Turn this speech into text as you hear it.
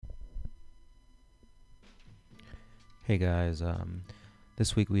Hey guys,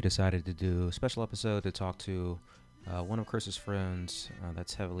 this week we decided to do a special episode to talk to one of Chris's friends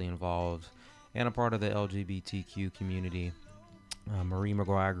that's heavily involved and a part of the LGBTQ community. Marie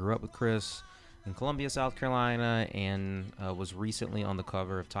McGuire grew up with Chris in Columbia, South Carolina, and was recently on the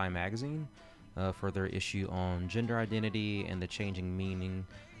cover of Time magazine for their issue on gender identity and the changing meaning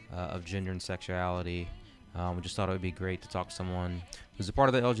of gender and sexuality. We just thought it would be great to talk to someone who's a part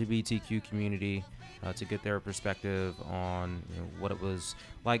of the LGBTQ community to get their perspective on what it was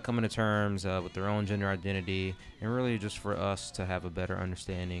like coming to terms with their own gender identity, and really just for us to have a better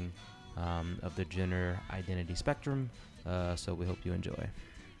understanding of the gender identity spectrum. So we hope you enjoy.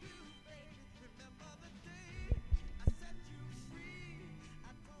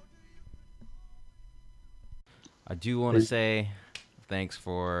 I do want to say thanks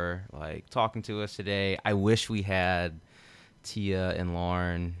for talking to us today. I wish we had Tia and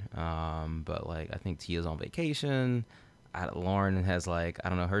Lauren, but I think Tia's on vacation. Lauren has I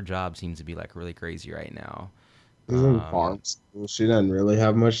don't know, her job seems to be really crazy right now. She's in farm school. She doesn't really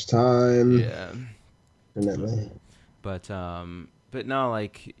have much time. Yeah, Definitely. but no,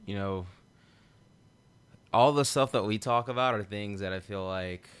 all the stuff that we talk about are things that I feel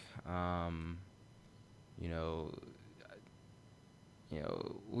um, you know,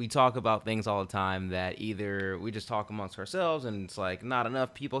 we talk about things all the time that either we just talk amongst ourselves and it's not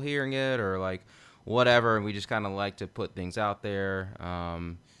enough people hearing it, or whatever, and we just kind of like to put things out there.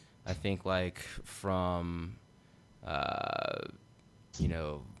 I think from uh, you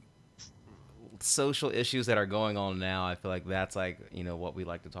know social issues that are going on now, I feel that's what we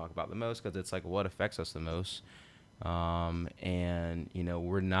like to talk about the most, because it's what affects us the most. And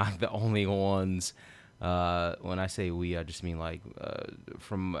we're not the only ones. When I say we, I just mean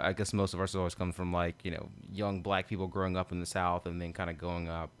from, I guess most of our stories come from young black people growing up in the South and then kind of going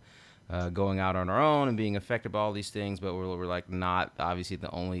out on our own and being affected by all these things. But we're not obviously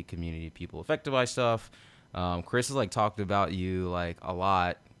the only community of people affected by stuff. Chris has talked about you a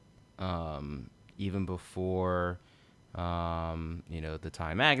lot, even before the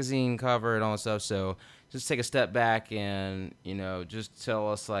Time magazine cover and all that stuff. So just take a step back and just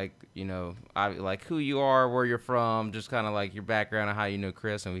tell us who you are, where you're from, just kind of your background and how you know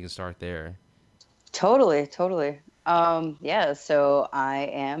Chris, and we can start there. Totally, totally. Yeah, so I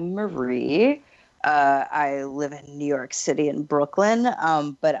am Marie. I live in New York City in Brooklyn,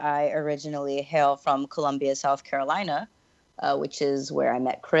 but I originally hail from Columbia, South Carolina, which is where I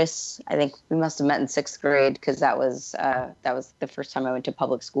met Chris. I think we must have met in sixth grade because that was the first time I went to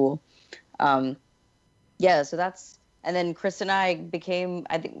public school. Um, yeah, so that's and then Chris and I became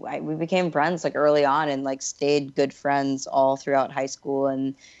we became friends early on and stayed good friends all throughout high school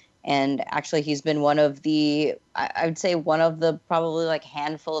and actually he's been one of the I would say one of the probably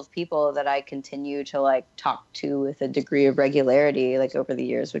handful of people that I continue to talk to with a degree of regularity over the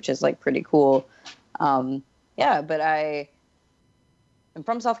years, which is pretty cool. Yeah, but I'm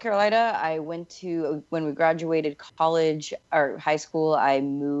from South Carolina. I went to, when we graduated college or high school, I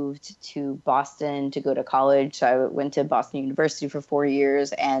moved to Boston to go to college. So I went to Boston University for 4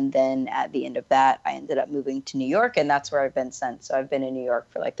 years. And then at the end of that, I ended up moving to New York. And that's where I've been since. So I've been in New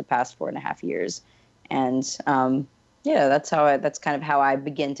York for the past 4.5 years. And yeah, that's kind of how I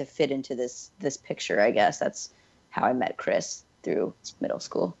begin to fit into this picture, I guess. That's how I met Chris through middle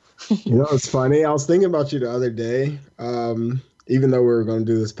school. It's funny. I was thinking about you the other day. Even though we were going to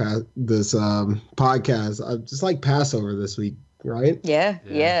do this podcast, I just like Passover this week, right? Yeah,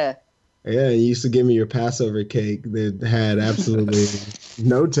 Yeah. yeah. Yeah, you used to give me your Passover cake that had absolutely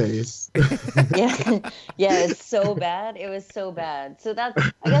no taste. Yeah. Yeah, it's so bad. It was so bad. So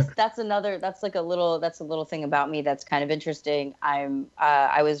I guess that's a little thing about me that's kind of interesting. I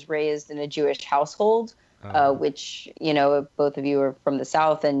was raised in a Jewish household, Uh-huh. which, both of you are from the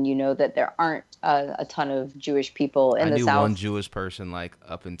South, and you know that there aren't a ton of Jewish people I in the knew one South. Jewish person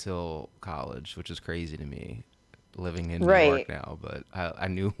up until college, which is crazy to me, living in New York Right. now. But I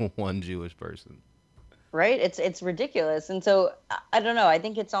knew one Jewish person. Right, it's ridiculous. And so I don't know, I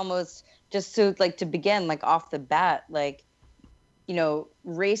think it's almost just to begin off the bat,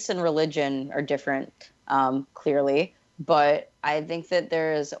 race and religion are different, clearly, but I think that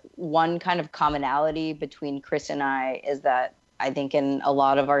there's one kind of commonality between Chris and I is that I think in a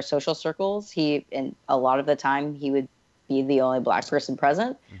lot of our social circles, and a lot of the time, he would be the only black person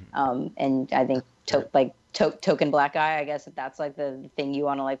present. Hmm. And I think token black guy, I guess, if that's the thing you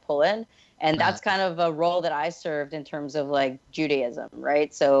want to pull in. And that's kind of a role that I served in terms of Judaism,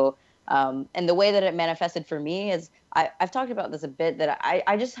 right? So, and the way that it manifested for me is I've talked about this a bit, that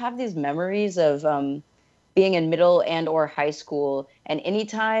I just have these memories of being in middle and or high school, and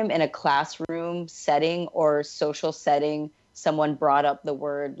anytime in a classroom setting or social setting someone brought up the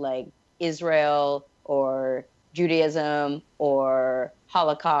word like Israel or Judaism or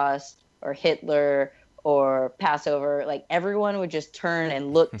Holocaust or Hitler or Passover, like everyone would just turn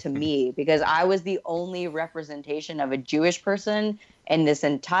and look to me because I was the only representation of a Jewish person in this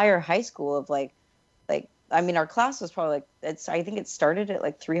entire high school of like I mean our class was probably like I think it started at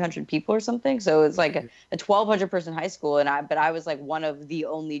like 300 people or something, so it's like a 1,200 person high school, and I was like one of the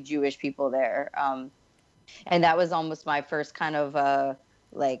only Jewish people there, and that was almost my first kind of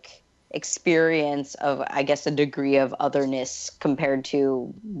like experience of, I guess, a degree of otherness compared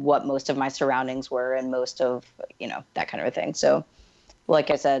to what most of my surroundings were and most of, that kind of a thing. So like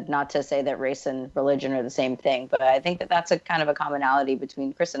I said, not to say that race and religion are the same thing, but I think that that's a kind of a commonality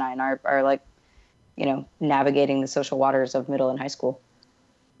between Chris and I and our like, navigating the social waters of middle and high school.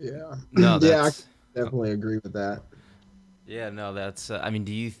 Yeah. No, Yeah, I that's definitely agree with that. yeah, no, that's. I mean,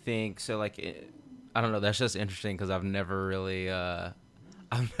 do you think so? Like, I don't know. That's just interesting because I've never really,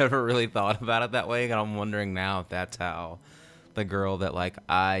 I've never really thought about it that way, and I'm wondering now if that's how the girl that like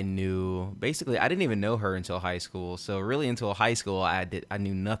I knew. Basically, I didn't even know her until high school. So really, until high school, I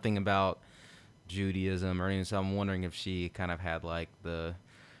knew nothing about Judaism or anything. So I'm wondering if she kind of had like the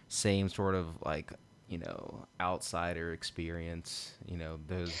same sort of like outsider experience,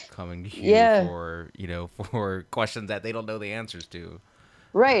 those coming to you Yeah. for questions that they don't know the answers to.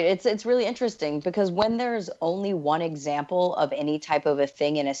 Right. It's really interesting because when there's only one example of any type of a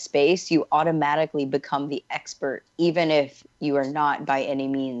thing in a space, you automatically become the expert, even if you are not by any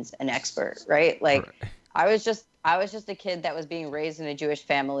means an expert, right? Like Right. I was just a kid that was being raised in a Jewish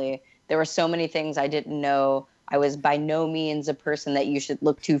family. There were so many things I didn't know. I was by no means a person that you should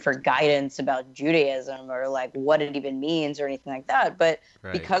look to for guidance about Judaism or like what it even means or anything like that. But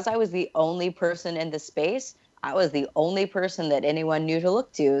Right. because I was the only person in the space, I was the only person that anyone knew to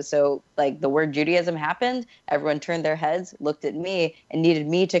look to. So, like, the word Judaism happened, everyone turned their heads, looked at me, and needed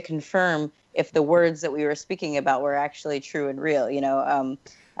me to confirm if the words that we were speaking about were actually true and real.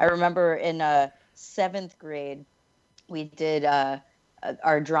 I remember in seventh grade, we did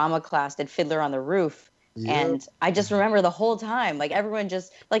our drama class did Fiddler on the Roof. Yep. And I just remember the whole time, like everyone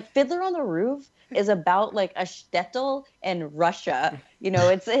just like Fiddler on the Roof is about like a shtetl in Russia.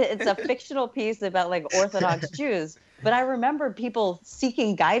 It's a fictional piece about like Orthodox Jews. But I remember people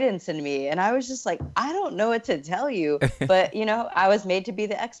seeking guidance in me, and I was just like, I don't know what to tell you. But I was made to be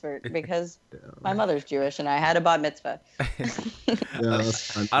the expert because my mother's Jewish and I had a bat mitzvah. Yeah,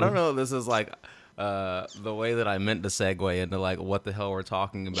 that's funny. I don't know if this is like the way that I meant to segue into like what the hell we're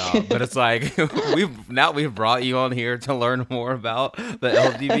talking about, but it's like we've brought you on here to learn more about the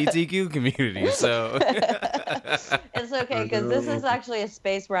LGBTQ community. So It's okay because this is actually a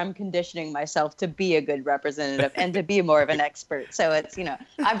space where I'm conditioning myself to be a good representative and to be more of an expert. So it's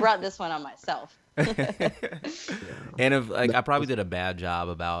I brought this one on myself. And if like I probably did a bad job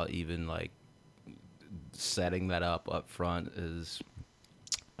about even like setting that up front is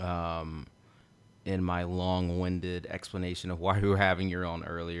in my long-winded explanation of why we were having your own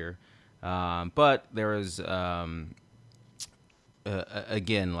earlier. But there was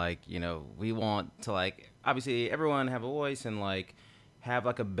again, like, we want to like obviously everyone have a voice and like have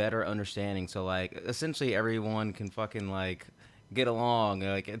like a better understanding. So like essentially everyone can fucking like get along.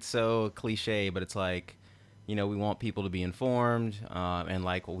 Like it's so cliche, but it's like we want people to be informed, and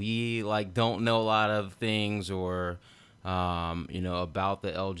like we like don't know a lot of things or about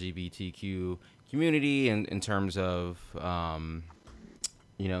the LGBTQ community in terms of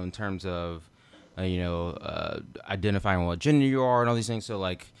identifying what gender you are and all these things. So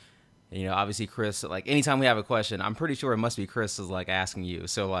like obviously Chris, like anytime we have a question, I'm pretty sure it must be Chris is like asking you.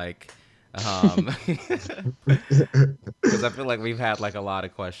 So like because I feel like we've had like a lot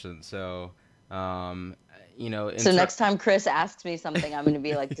of questions. So So next time Chris asks me something, I'm going to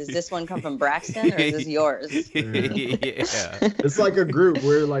be like, does this one come from Braxton or is this yours? Yeah. It's like a group.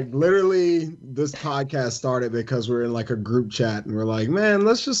 We're like literally this podcast started because we're in like a group chat and we're like, man,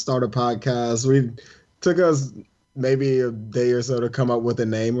 let's just start a podcast. We took us maybe a day or so to come up with a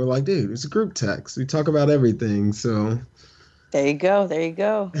name. We're like, dude, it's a group text. We talk about everything. So there you go. There you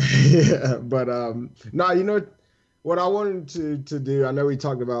go. yeah, but no, what I wanted to do, I know we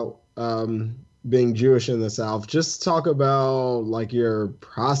talked about being Jewish in the South. Just talk about like your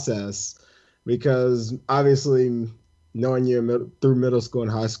process, because obviously knowing you through middle school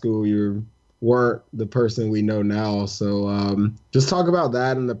and high school, you weren't the person we know now. So just talk about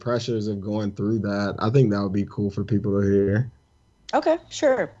that and the pressures of going through that. I think that would be cool for people to hear. Okay,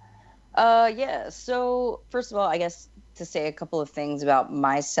 sure. Yeah. So first of all, I guess to say a couple of things about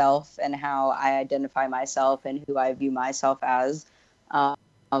myself and how I identify myself and who I view myself as.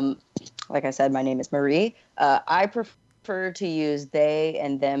 Um, like I said, my name is Marie. I prefer to use they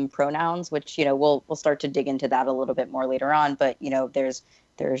and them pronouns, which, you know, we'll start to dig into that a little bit more later on. But, you know, there's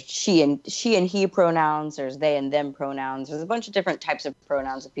she and he pronouns, there's they and them pronouns. There's a bunch of different types of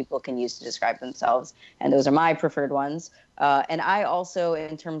pronouns that people can use to describe themselves, and those are my preferred ones. And I also,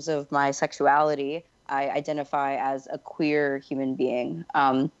 in terms of my sexuality, I identify as a queer human being.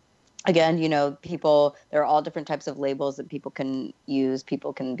 Again, you know, there are all different types of labels that people can use.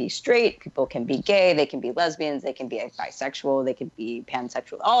 People can be straight, people can be gay, they can be lesbians, they can be bisexual, they can be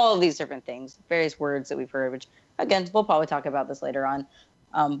pansexual, all of these different things, various words that we've heard, which, again, we'll probably talk about this later on.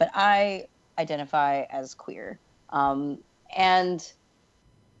 But I identify as queer. And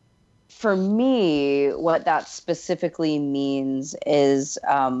for me, what that specifically means is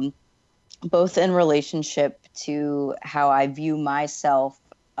both in relationship to how I view myself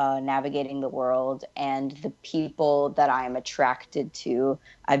navigating the world and the people that I am attracted to.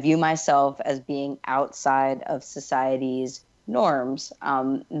 I view myself as being outside of society's norms,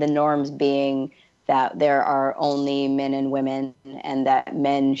 the norms being that there are only men and women, and that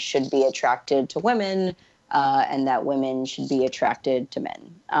men should be attracted to women, and that women should be attracted to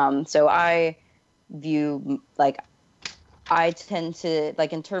men. So I view, like, I tend to,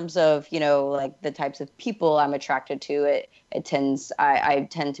 like, in terms of, you know, like the types of people I'm attracted to, I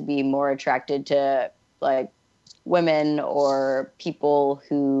tend to be more attracted to, like, women or people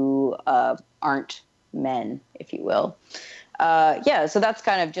who aren't men, if you will. Yeah, so that's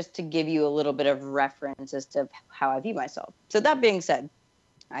kind of just to give you a little bit of reference as to how I view myself. So that being said,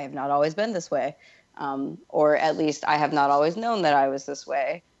 I have not always been this way, or at least I have not always known that I was this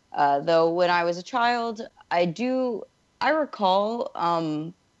way. Though when I was a child, I recall,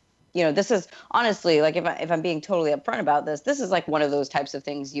 you know, this is honestly, like, if I'm being totally upfront about this, this is like one of those types of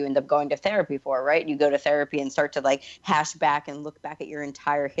things you end up going to therapy for, right? You go to therapy and start to, like, hash back and look back at your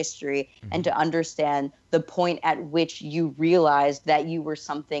entire history, and to understand the point at which you realized that you were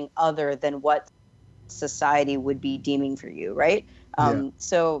something other than what society would be deeming for you, right?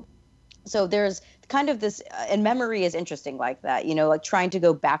 So there's kind of this, and memory is interesting like that, you know, like trying to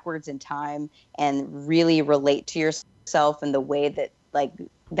go backwards in time and really relate to yourself in the way that, like,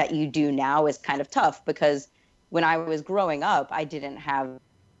 that you do now is kind of tough, because when I was growing up, I didn't have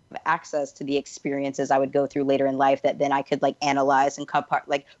access to the experiences I would go through later in life that then I could, like, analyze and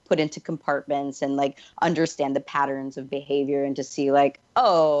put into compartments and, like, understand the patterns of behavior, and to see, like,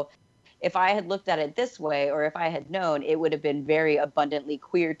 oh, if I had looked at it this way, or if I had known, it would have been very abundantly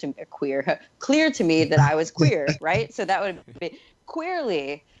clear to me that I was queer, right? So that would be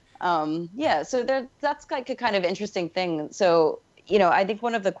queerly. Yeah, so that's like a kind of interesting thing. So, you know, I think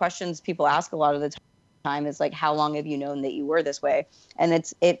one of the questions people ask a lot of the time is, like, how long have you known that you were this way? And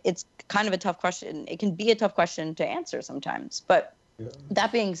it's kind of a tough question. It can be a tough question to answer sometimes. But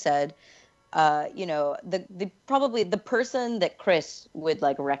that being said, you know, probably the person that Chris would,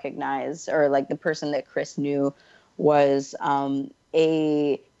 like, recognize, or, like, the person that Chris knew, was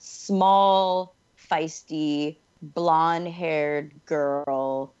a small, feisty, blonde-haired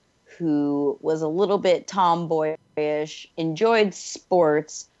girl who was a little bit tomboyish, enjoyed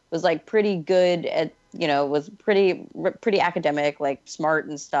sports, was, like, pretty good at, you know, was pretty academic, like, smart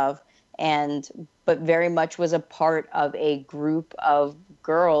and stuff, but very much was a part of a group of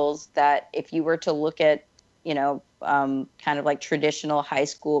girls that, if you were to look at, you know, kind of like traditional high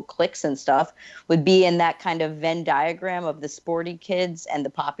school cliques and stuff, would be in that kind of Venn diagram of the sporty kids and the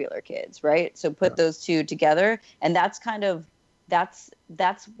popular kids, right? So put those two together, and that's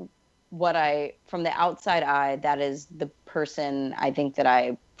what from the outside eye, that is the person I think that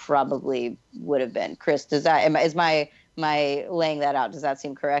I probably would have been. Chris, is my laying that out, does that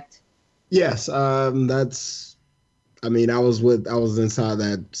seem correct? Yes, that's. I mean, I was inside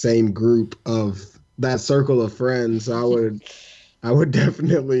that same group of that circle of friends. So I would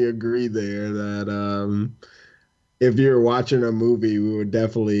definitely agree there that if you're watching a movie, we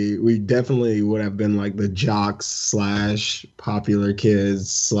definitely would have been like the jocks slash popular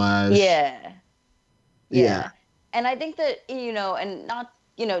kids slash. Yeah. And I think that, you know, and not,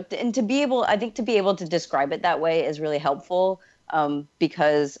 you know, and to be able to describe it that way is really helpful.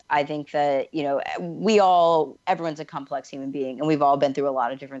 Because I think that, you know, everyone's a complex human being, and we've all been through a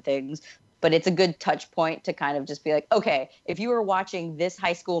lot of different things, but it's a good touch point to kind of just be like, okay, if you were watching this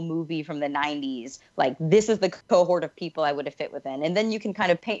high school movie from the 90s, like, this is the cohort of people I would have fit within. And then you can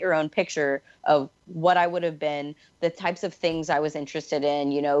kind of paint your own picture of what I would have been, the types of things I was interested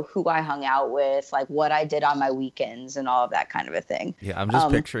in, you know, who I hung out with, like, what I did on my weekends and all of that kind of a thing. Yeah, I'm just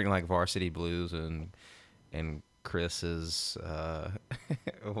picturing, like, Varsity Blues and Chris's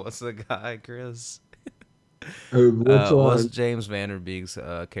what's the guy, Chris? Which What's one? James Vanderbeek's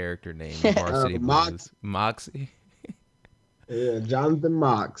character name in Varsity Mox. Blues? Moxie. Yeah, Jonathan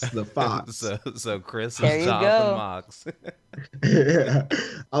Mox, the Fox. So Chris There is you Jonathan go. Mox. Yeah,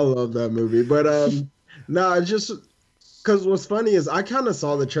 I love that movie. But no, just because what's funny is I kind of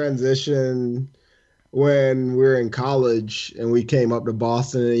saw the transition when we were in college and we came up to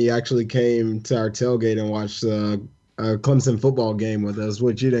Boston and he actually came to our tailgate and watched the Clemson football game with us,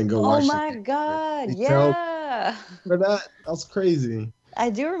 which you didn't go Oh watch the my game. Right? God. You tell Yeah. for that? That's crazy. I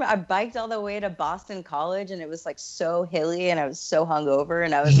do remember I biked all the way to Boston College and it was like so hilly and I was so hungover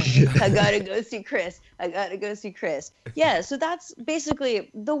and I was like, I gotta go see Chris. I gotta go see Chris. Yeah, so that's basically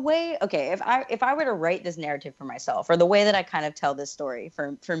the way. Okay, if I were to write this narrative for myself, or the way that I kind of tell this story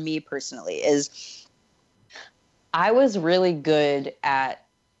for me personally, is I was really good at.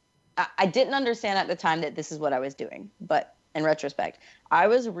 I didn't understand at the time that this is what I was doing, but in retrospect, I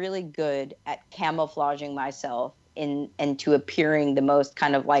was really good at camouflaging myself into appearing the most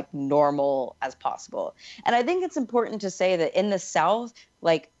kind of like normal as possible. And I think it's important to say that in the South,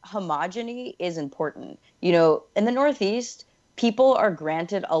 like homogeny is important. You know, in the Northeast, people are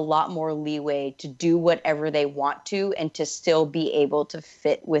granted a lot more leeway to do whatever they want to and to still be able to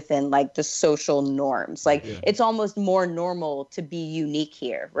fit within like the social norms. Like Yeah. it's almost more normal to be unique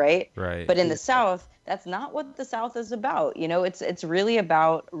here, right? Right. But in Yeah. the South, that's not what the South is about. You know, it's really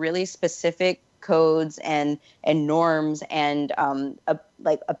about really specific codes and norms and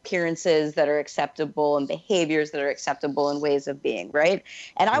like appearances that are acceptable and behaviors that are acceptable and ways of being, right?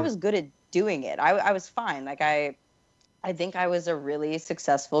 And I Yeah. was good at doing it. I was fine. Like I think I was a really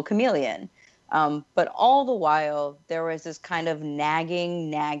successful chameleon. But all the while, there was this kind of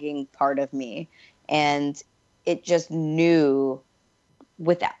nagging part of me. And it just knew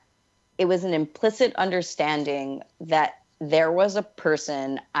without, it was an implicit understanding that there was a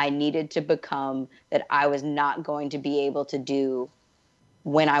person I needed to become that I was not going to be able to do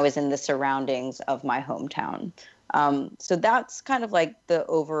when I was in the surroundings of my hometown. So that's kind of like the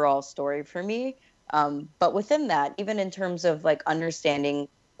overall story for me. But within that, even in terms of like understanding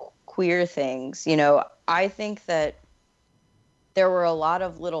queer things, you know, I think that there were a lot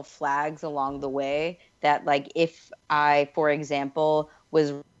of little flags along the way that, like, if I, for example,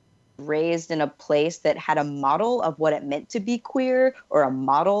 was raised in a place that had a model of what it meant to be queer, or a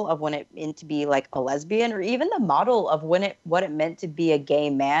model of what it meant to be like a lesbian, or even the model of what it meant to be a gay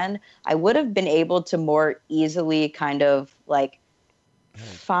man, I would have been able to more easily kind of like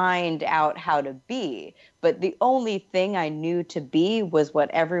find out how to be. But the only thing I knew to be was what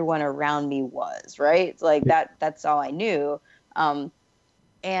everyone around me was, right? Like that's all I knew. Um,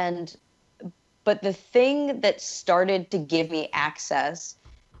 and but the thing that started to give me access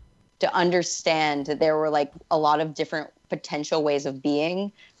to understand that there were like a lot of different potential ways of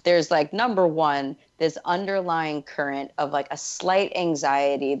being, there's like number one, this underlying current of like a slight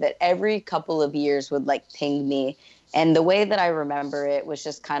anxiety that every couple of years would like ping me. And the way that I remember it was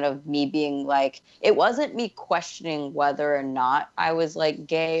just kind of me being like, it wasn't me questioning whether or not I was like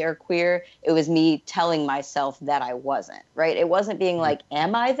gay or queer. It was me telling myself that I wasn't, right? It wasn't being like,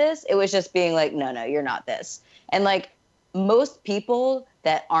 am I this? It was just being like, no, you're not this. And like most people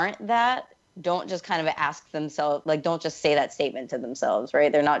that aren't that don't just kind of ask themselves, like, don't just say that statement to themselves,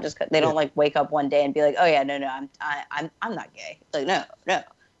 right? They're not just, they Yeah. don't like wake up one day and be like, oh yeah, no, I'm not gay. Like, no,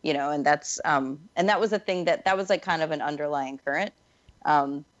 you know, and that's, and that was a thing that was like kind of an underlying current.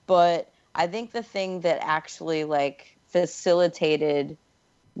 But I think the thing that actually like facilitated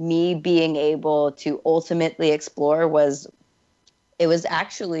me being able to ultimately explore was, it was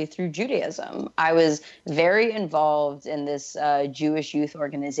actually through Judaism. I was very involved in this Jewish youth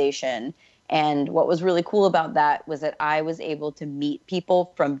organization. And what was really cool about that was that I was able to meet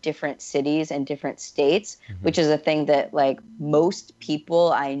people from different cities and different states, which is a thing that like most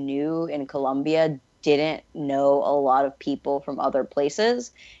people I knew in Colombia didn't know a lot of people from other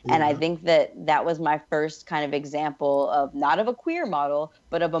places. And I Yeah. think that that was my first kind of example of not of a queer model,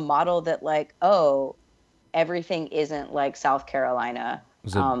 but of a model that like, oh, everything isn't like South Carolina.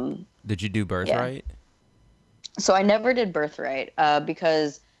 Was it? Did you do Yeah. Birthright? So I never did Birthright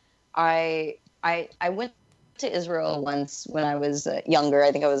because I went to Israel once when I was younger.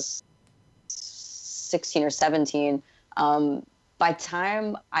 I think I was 16 or 17. By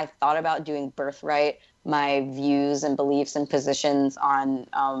time I thought about doing Birthright, my views and beliefs and positions on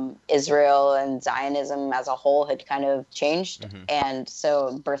Israel and Zionism as a whole had kind of changed, and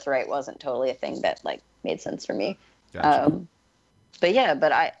so Birthright wasn't totally a thing that like made sense for me. Gotcha. But yeah,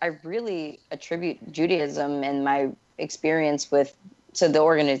 but I really attribute Judaism and my experience with so the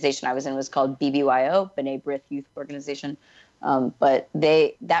organization I was in was called BBYO, B'nai B'rith Youth Organization. But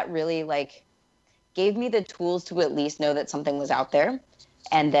that really like gave me the tools to at least know that something was out there.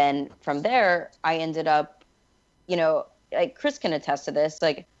 And then from there, I ended up, like Chris can attest to this,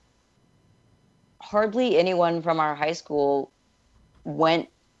 like hardly anyone from our high school went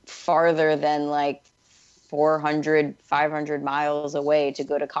farther than like 400, 500 miles away to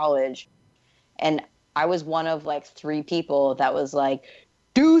go to college. And I was one of like 3 people that was like,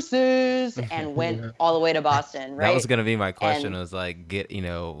 deuces, and went all the way to Boston, right? That was gonna be my question. And Was like,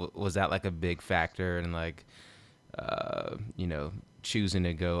 was that like a big factor in like, choosing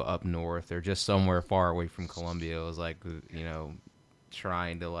to go up north or just somewhere far away from Columbia? It was like,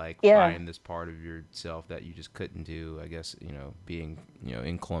 trying to like yeah. find this part of yourself that you just couldn't do, I guess, being,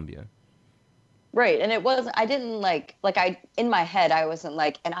 in Columbia. Right. And I didn't in my head, I wasn't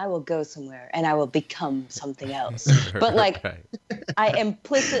like, and I will go somewhere and I will become something else. But like, Right. I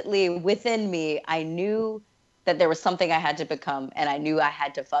implicitly within me, I knew that there was something I had to become, and I knew I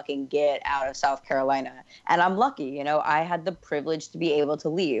had to fucking get out of South Carolina. And I'm lucky, I had the privilege to be able to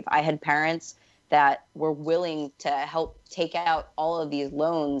leave. I had parents that were willing to help take out all of these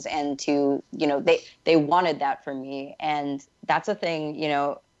loans and to, they wanted that for me. And that's a thing,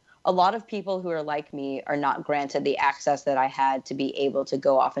 a lot of people who are like me are not granted the access that I had to be able to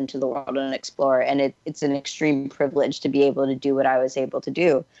go off into the world and explore. And it's an extreme privilege to be able to do what I was able to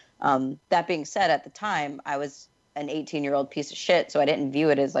do. That being said, at the time, I was an 18-year-old piece of shit, so I didn't view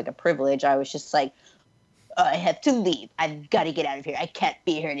it as like a privilege. I was just like, I have to leave. I've got to get out of here. I can't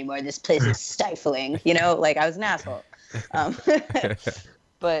be here anymore. This place is stifling. Like I was an asshole.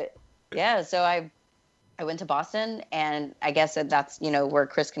 But yeah, so I went to Boston, and I guess that's, where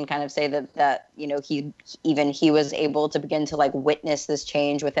Chris can kind of say that he was able to begin to like witness this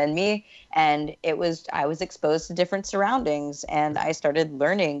change within me. And I was exposed to different surroundings, and I started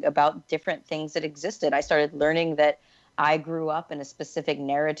learning about different things that existed. I started learning that I grew up in a specific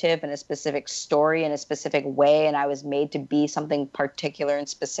narrative and a specific story in a specific way. And I was made to be something particular and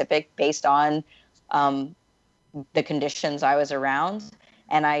specific based on the conditions I was around.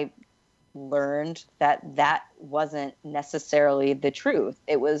 And I learned that wasn't necessarily the truth.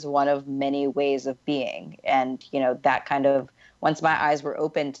 It was one of many ways of being. And, that kind of, once my eyes were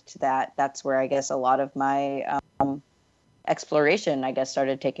opened to that, that's where I guess a lot of my exploration, I guess,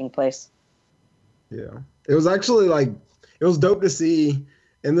 started taking place. Yeah. It was actually like, it was dope to see.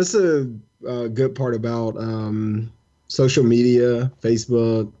 And this is a good part about social media,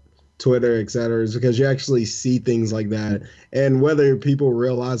 Facebook, Twitter, et cetera, is because you actually see things like that. And whether people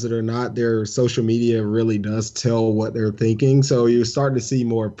realize it or not, their social media really does tell what they're thinking. So you're starting to see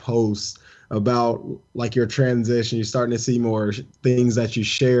more posts about like your transition. You're starting to see more things that you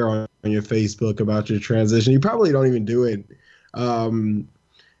share on your Facebook about your transition. You probably don't even do it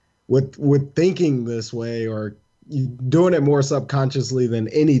with thinking this way, or doing it more subconsciously than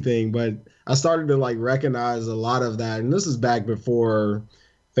anything. But I started to like recognize a lot of that. And this is back before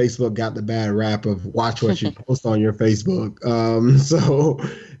Facebook got the bad rap of watch what you post on your Facebook. So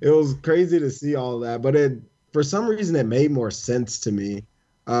it was crazy to see all that, but for some reason it made more sense to me.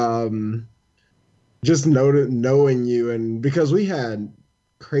 Just knowing you, and because we had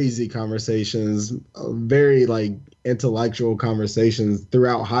crazy conversations, very like intellectual conversations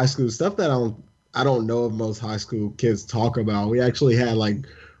throughout high school, stuff that I don't know if most high school kids talk about. We actually had like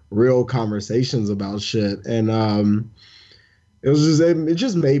real conversations about shit, and it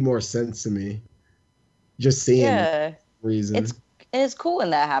just made more sense to me, just seeing reason. It's cool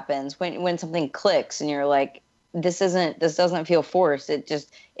when that happens, when something clicks and you're like, this doesn't feel forced.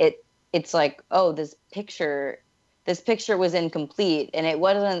 It's like, oh, this picture was incomplete, and it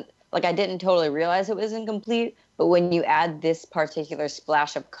wasn't like, I didn't totally realize it was incomplete, but when you add this particular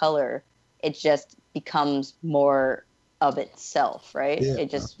splash of color, it just becomes more of itself, right? Yeah. It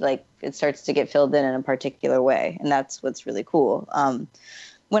just like, it starts to get filled in a particular way. And that's what's really cool.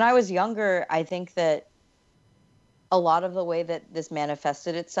 When I was younger, I think that a lot of the way that this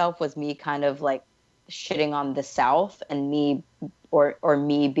manifested itself was me kind of like shitting on the South, and me or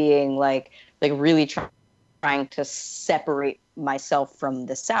me being like really trying to separate myself from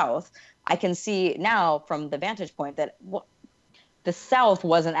the South. I can see now from the vantage point that the South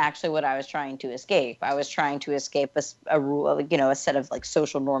wasn't actually what I was trying to escape. I was trying to escape a rule, a set of like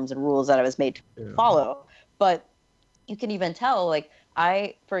social norms and rules that I was made to follow. But you can even tell, like,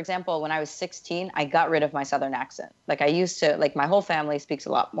 for example, when I was 16, I got rid of my Southern accent. Like, I used to, like, my whole family speaks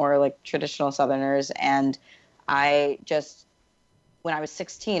a lot more like traditional Southerners, and I just when I was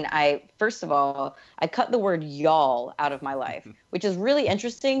 16, first of all, I cut the word y'all out of my life, which is really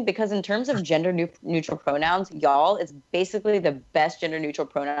interesting because in terms of gender neutral pronouns, y'all is basically the best gender neutral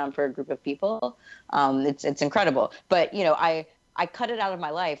pronoun for a group of people. It's incredible. But, I cut it out of my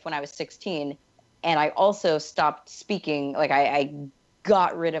life when I was 16, and I also stopped speaking. Like I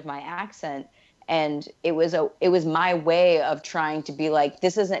got rid of my accent, and it was my way of trying to be like,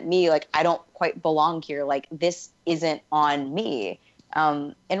 this isn't me. Like, I don't quite belong here. Like, this isn't on me.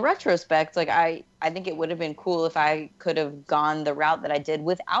 In retrospect, like I think it would have been cool if I could have gone the route that I did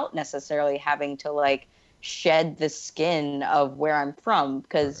without necessarily having to like shed the skin of where I'm from.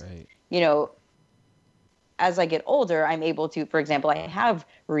 Because, Right. as I get older, I'm able to, for example, I have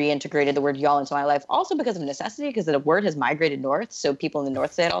reintegrated the word y'all into my life also because of necessity, because the word has migrated north. So people in the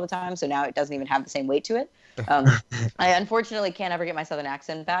north say it all the time. So now it doesn't even have the same weight to it. I unfortunately can't ever get my southern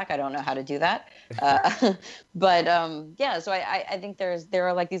accent back. I don't know how to do that. But yeah, so I think there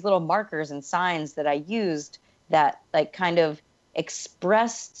are like these little markers and signs that I used that like kind of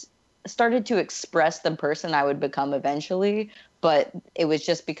started to express the person I would become eventually. But it was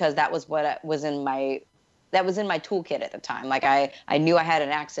just because that was what was in my toolkit at the time. Like I knew I had an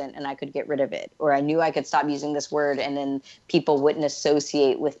accent and I could get rid of it, or I knew I could stop using this word and then people wouldn't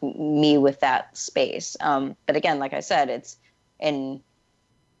associate with me with that space. But again, like I said,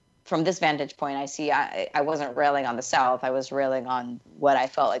 from this vantage point, I see I wasn't railing on the South. I was railing on what I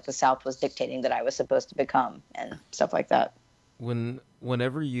felt like the South was dictating that I was supposed to become and stuff like that.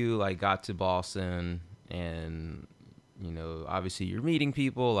 Whenever you like got to Boston and obviously you're meeting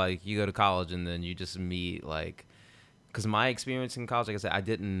people, like you go to college and then you just meet like, because my experience in college, like I said, I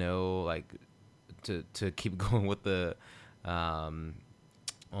didn't know like to keep going with the on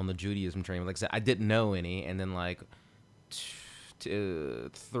the Judaism train. Like I said, I didn't know any, and then like two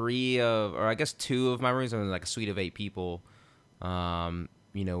of my rooms, I was like a suite of 8 people,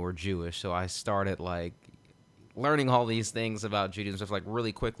 were Jewish. So I started like learning all these things about Judaism stuff like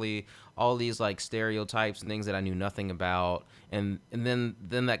really quickly, all these like stereotypes and things that I knew nothing about, and then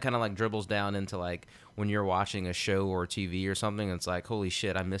that kind of like dribbles down into like when you're watching a show or TV or something, it's like, holy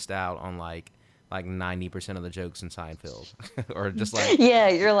shit, I missed out on like 90% of the jokes in Seinfeld, or just like Yeah,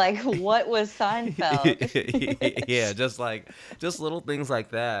 you're like, what was Seinfeld? yeah, just little things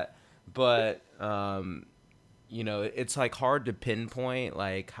like that, but it's like hard to pinpoint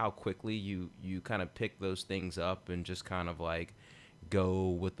like how quickly you kind of pick those things up and just kind of like go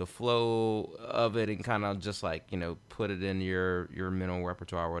with the flow of it and kind of just like put it in your mental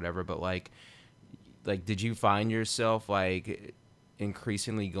repertoire or whatever. But like did you find yourself like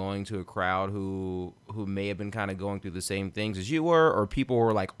increasingly going to a crowd who may have been kind of going through the same things as you were, or people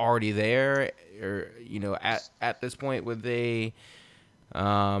were like already there, or at this point would they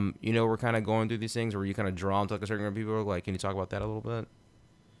we're kind of going through these things, or were you kind of drawn to like a certain group of people? Like, can you talk about that a little bit?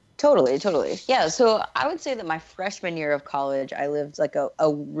 Totally, totally. Yeah, so I would say that my freshman year of college, I lived like a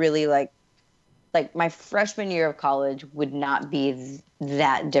really like my freshman year of college would not be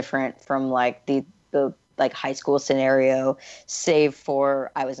that different from like the like high school scenario, save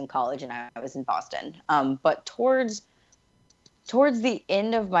for I was in college and I was in Boston. But towards the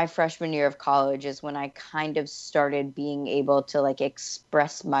end of my freshman year of college is when I kind of started being able to like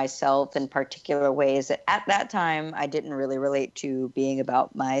express myself in particular ways that at that time I didn't really relate to being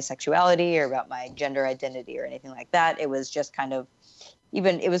about my sexuality or about my gender identity or anything like that. It was just kind of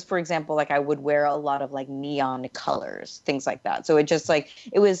it was, for example, like I would wear a lot of like neon colors, things like that. So it just like,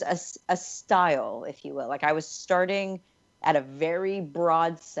 it was a style, if you will. Like I was starting at a very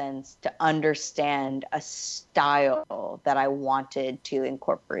broad sense to understand a style that I wanted to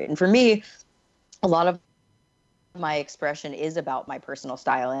incorporate. And for me, a lot of my expression is about my personal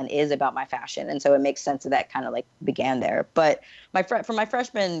style and is about my fashion, and so it makes sense that kind of like began there. But for my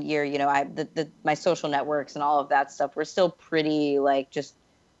freshman year, my social networks and all of that stuff were still pretty like just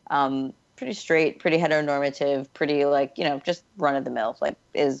pretty straight, pretty heteronormative, pretty like just run of the mill, like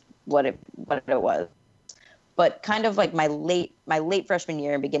is what it was. But kind of like my late freshman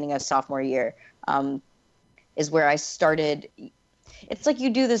year and beginning of sophomore year is where I started. It's like you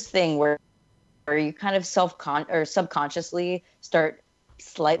do this thing where you kind of or subconsciously start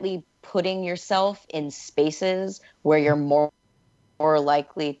slightly putting yourself in spaces where you're more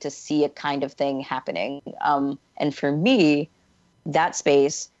likely to see a kind of thing happening. And for me, that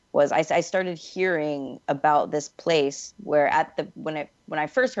space was I started hearing about this place where when I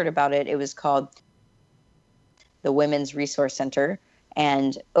first heard about it, it was called the Women's Resource Center,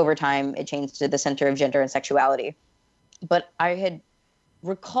 and over time it changed to the Center of Gender and Sexuality. But I had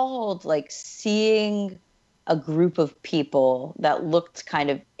recalled like seeing a group of people that looked kind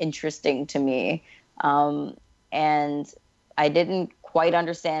of interesting to me, and I didn't quite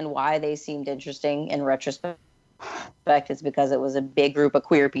understand why they seemed interesting in retrospect. It's because it was a big group of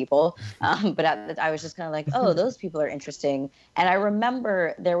queer people. But I was just kind of like, oh, those people are interesting. And I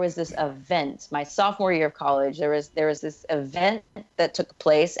remember there was this event, my sophomore year of college. There was this event that took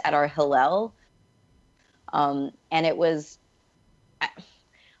place at our Hillel, and it was.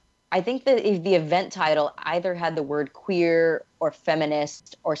 I think that if the event title either had the word queer or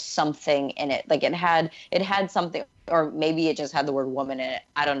feminist or something in it. Like it had something, or maybe it just had the word woman in it.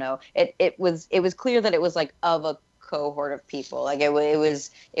 I don't know. It was clear that it was like of a cohort of people. Like it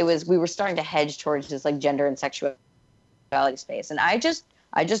was we were starting to hedge towards this like gender and sexuality space. And I just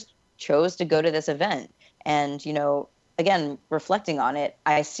chose to go to this event. And, you know, again, reflecting on it,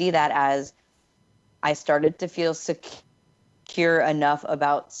 I see that as I started to feel secure enough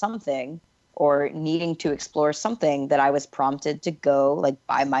about something or needing to explore something that I was prompted to go like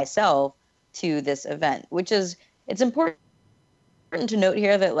by myself to this event, which is, it's important to note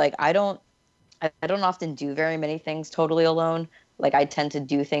here that like I don't often do very many things totally alone. Like I tend to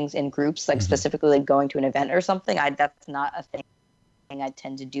do things in groups, like specifically like going to an event or something. That's not a thing I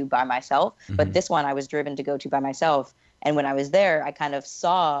tend to do by myself. But this one I was driven to go to by myself. And when I was there, I kind of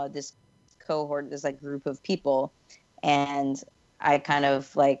saw this cohort, this like group of people, and I kind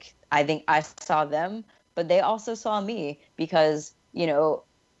of like, I think I saw them, but they also saw me, because, you know,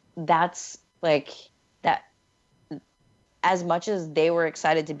 that's like that, as much as they were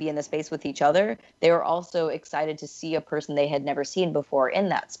excited to be in the space with each other, they were also excited to see a person they had never seen before in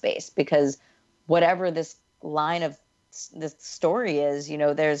that space. Because whatever this line of this story is, you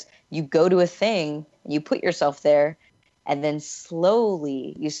know, you go to a thing, you put yourself there, and then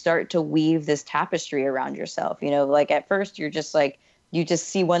slowly you start to weave this tapestry around yourself. You know, like at first you're just like, you just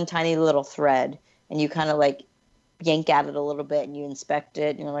see one tiny little thread and you kind of like yank at it a little bit and you inspect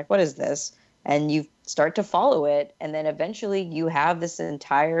it and you're like, what is this? And you start to follow it. And then eventually you have this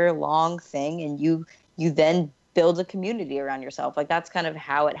entire long thing, and you then build a community around yourself. Like that's kind of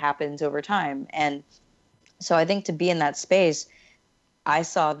how it happens over time. And so I think to be in that space, I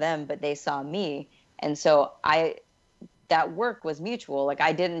saw them, but they saw me. And so that work was mutual. Like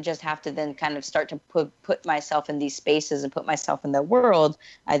I didn't just have to then kind of start to put myself in these spaces and put myself in the world.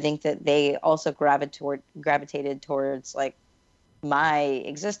 I think that they also gravitated towards like my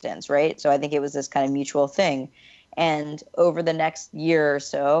existence, right? So I think it was this kind of mutual thing. And over the next year or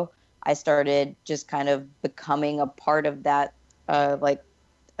so, I started just kind of becoming a part of that, like,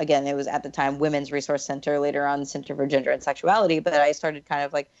 again, it was at the time Women's Resource Center, later on Center for Gender and Sexuality, but I started kind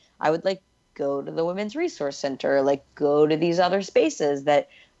of like, I would like go to the Women's Resource Center, like go to these other spaces that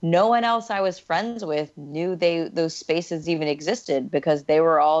no one else I was friends with knew those spaces even existed, because they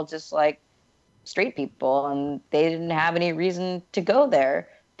were all just like straight people and they didn't have any reason to go there.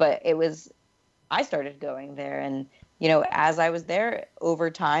 But I started going there, and, you know, as I was there over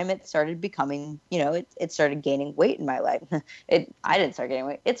time, it started becoming, you know, it started gaining weight in my life. I didn't start gaining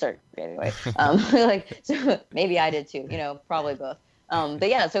weight. It started gaining weight. Like, so maybe I did too, you know, probably both. But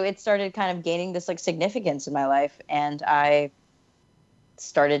yeah, so it started kind of gaining this like significance in my life, and I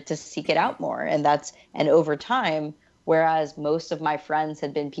started to seek it out more. And over time, whereas most of my friends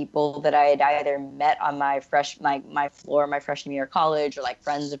had been people that I had either met on my floor, my freshman year of college, or like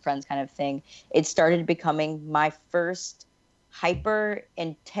friends of friends kind of thing, it started becoming my first hyper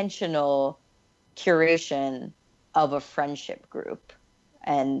intentional curation of a friendship group,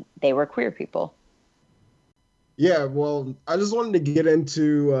 and they were queer people. Yeah, well, I just wanted to get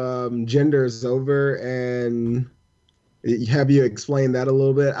into Gender is Over and have you explain that a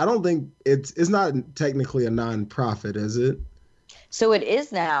little bit. I don't think it's not technically a nonprofit, is it? So it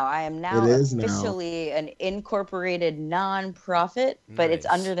is now. I am now officially an incorporated nonprofit, but it's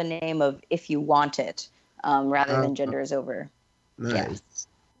under the name of If You Want It, rather than Gender is Over. Nice.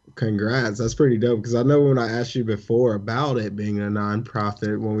 Yeah. Congrats. That's pretty dope, because I know when I asked you before about it being a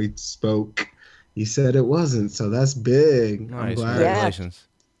nonprofit when we spoke, you said it wasn't. So that's big. Nice. I'm glad. Congratulations.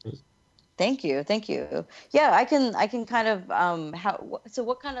 Yeah. Thank you. Yeah, I can kind of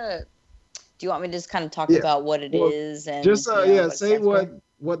what kind of, do you want me to just kind of talk about what it is and just say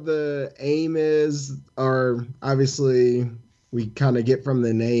what the aim is, or obviously we kind of get from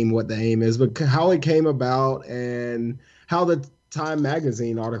the name what the aim is, but how it came about and how the Time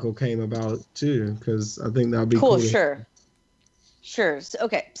Magazine article came about too, because I think that'd be cool. Sure.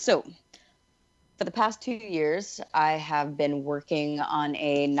 So for the past 2 years, I have been working on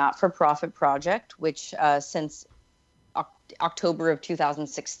a not-for-profit project, which since October of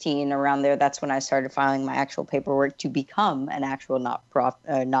 2016, around there, that's when I started filing my actual paperwork to become an actual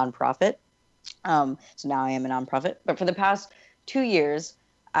nonprofit. So now I am a nonprofit. But for the past 2 years,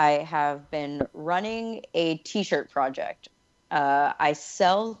 I have been running a T-shirt project. I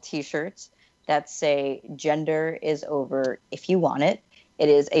sell T-shirts that say "Gender is over if you want it." It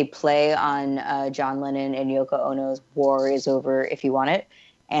is a play on John Lennon and Yoko Ono's "War is over if you want it,"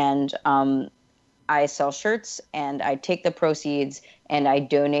 and I sell shirts and I take the proceeds and I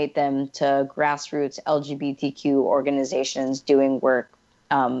donate them to grassroots LGBTQ organizations doing work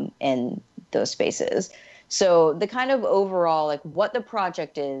in those spaces. So the kind of overall, like what the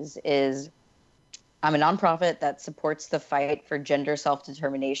project is I'm a nonprofit that supports the fight for gender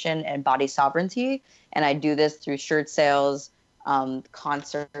self-determination and body sovereignty. And I do this through shirt sales,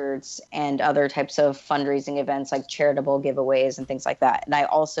 concerts, and other types of fundraising events like charitable giveaways and things like that. And I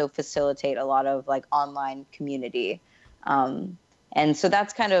also facilitate a lot of like online community. And so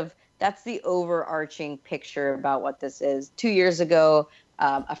that's the overarching picture about what this is. 2 years ago,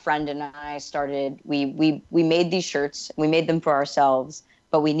 a friend and I started, we made these shirts, we made them for ourselves,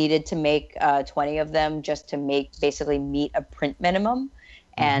 but we needed to make 20 of them just to basically meet a print minimum.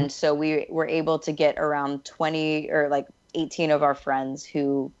 And so we were able to get around 20 or like 18 of our friends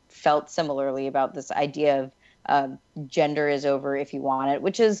who felt similarly about this idea of gender is over if you want it,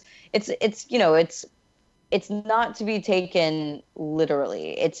 which is, it's not to be taken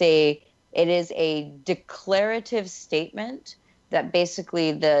literally. It is a declarative statement that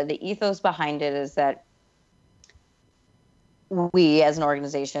basically the ethos behind it is that we as an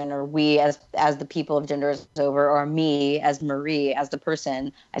organization, or we as the people of Gender is Over, or me as Marie, as the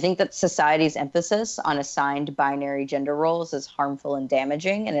person, I think that society's emphasis on assigned binary gender roles is harmful and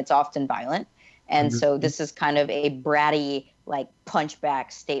damaging, and it's often violent. And so this is kind of a bratty, like,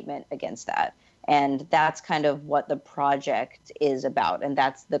 punchback statement against that. And that's kind of what the project is about, and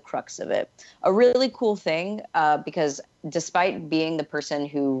that's the crux of it. A really cool thing, because despite being the person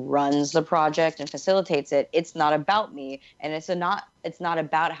who runs the project and facilitates it, it's not about me, and it's not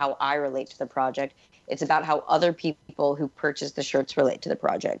about how I relate to the project. It's about how other people who purchase the shirts relate to the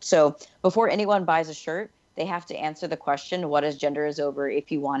project. So before anyone buys a shirt, they have to answer the question, what does Gender is Over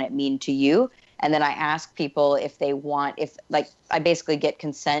if you want it mean to you? And then I ask people if they want, I basically get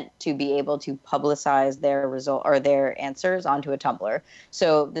consent to be able to publicize their result or their answers onto a Tumblr.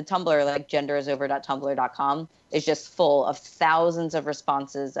 So the Tumblr, like genderisover.tumblr.com, is just full of thousands of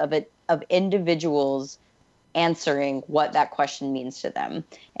responses of individuals answering what that question means to them.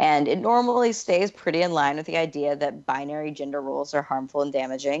 And it normally stays pretty in line with the idea that binary gender roles are harmful and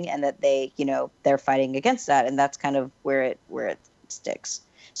damaging, and that they're fighting against that. And that's kind of where it sticks.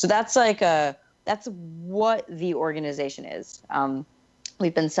 So that's that's what the organization is.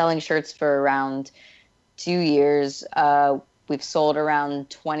 We've been selling shirts for around 2 years. We've sold around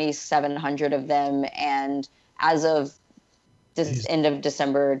 2,700 of them. And as of this end of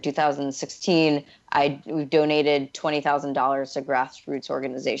December 2016, we've donated $20,000 to grassroots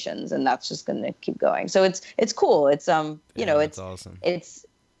organizations, and that's just going to keep going. So it's cool. It's it's awesome. It's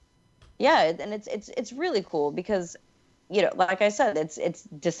and it's really cool because, like I said, it's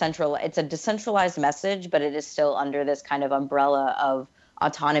decentralized. It's a decentralized message, but it is still under this kind of umbrella of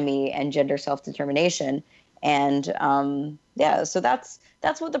autonomy and gender self-determination. And so that's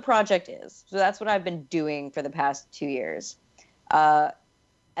what the project is. So that's what I've been doing for the past 2 years.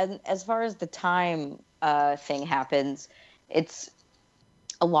 And as far as the time thing happens, it's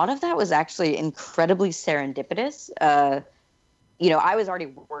a lot of that was actually incredibly serendipitous. I was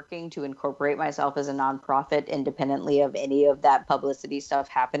already working to incorporate myself as a nonprofit independently of any of that publicity stuff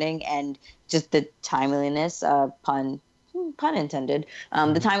happening, and just the timeliness, pun intended,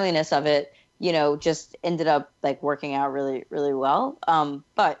 the timeliness of it, just ended up like working out really, really well.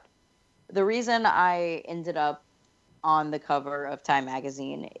 But the reason I ended up on the cover of Time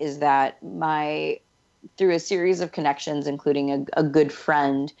magazine is that through a series of connections, including a good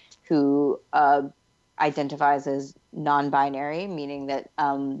friend who identifies as non-binary, meaning that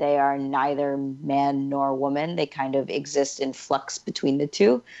they are neither man nor woman. They kind of exist in flux between the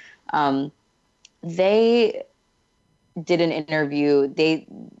two. They did an interview. They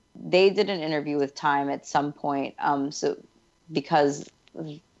did an interview with Time at some point. Because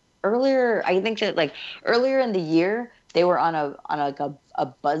earlier, I think that like earlier in the year, they were on a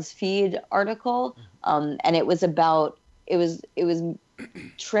BuzzFeed article, and it was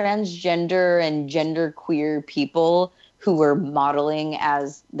transgender and genderqueer people who were modeling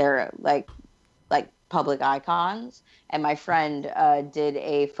as their like public icons. And my friend did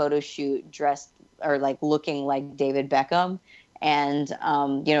a photo shoot dressed or like looking like David Beckham, and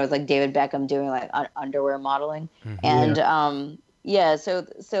it was like David Beckham doing like underwear modeling. And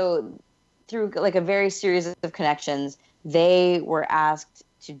so through like a very series of connections, they were asked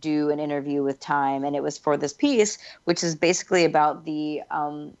to do an interview with Time, and it was for this piece, which is basically about the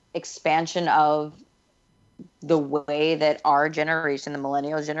expansion of the way that our generation, the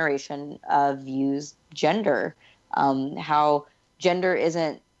millennial generation, views gender. How gender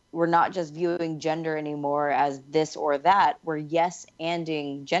isn't, we're not just viewing gender anymore as this or that. We're yes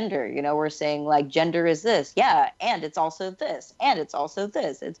anding gender. You know, we're saying like gender is this, yeah, and it's also this, and it's also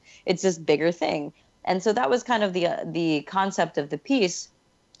this. It's this bigger thing. And so that was kind of the concept of the piece.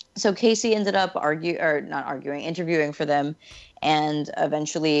 So Casey ended up interviewing for them, and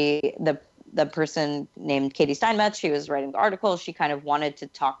eventually the person named Katie Steinmetz, she was writing the article. She kind of wanted to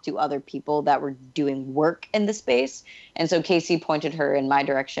talk to other people that were doing work in the space, and so Casey pointed her in my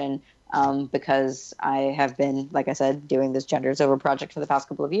direction, because I have been, like I said, doing this Genders Over project for the past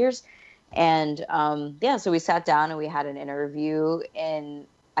couple of years, and so we sat down and we had an interview in,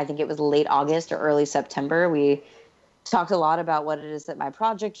 I think it was late August or early September. We talked a lot about what it is that my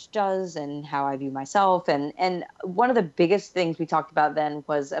project does and how I view myself. And one of the biggest things we talked about then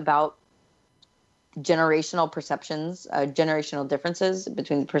was about generational perceptions, generational differences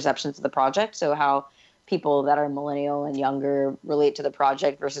between the perceptions of the project. So how people that are millennial and younger relate to the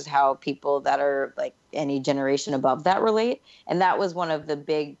project versus how people that are like any generation above that relate. And that was one of the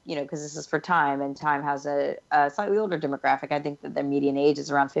big, because this is for Time, and Time has a slightly older demographic. I think that their median age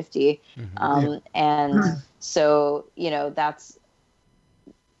is around 50. And so, that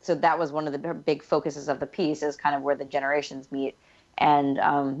was one of the big focuses of the piece, is kind of where the generations meet. And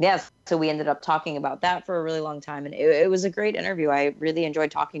so we ended up talking about that for a really long time. And it was a great interview. I really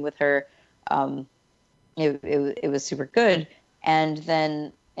enjoyed talking with her. It was super good. And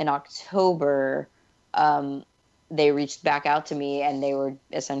then in October, they reached back out to me, and they were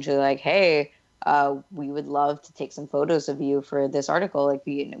essentially like, hey, we would love to take some photos of you for this article. Like,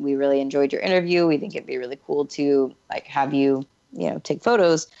 we really enjoyed your interview. We think it'd be really cool to like have you, take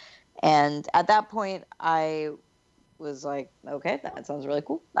photos. And at that point, I was like, okay, that sounds really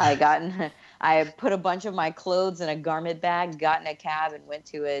cool. I put a bunch of my clothes in a garment bag, got in a cab, and went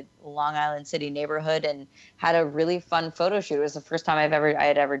to a Long Island City neighborhood and had a really fun photo shoot. It was the first time I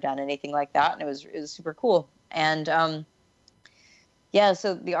had ever done anything like that, and it was super cool. And so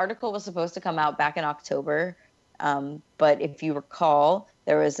the article was supposed to come out back in October, but if you recall,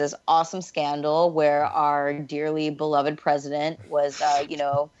 there was this awesome scandal where our dearly beloved president was,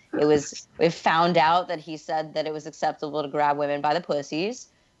 it found out that he said that it was acceptable to grab women by the pussies.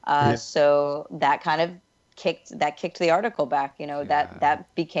 So that kind of kicked the article back. That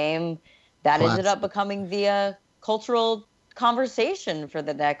ended up becoming the cultural conversation for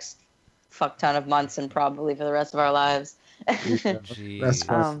the next fuck ton of months, and probably for the rest of our lives.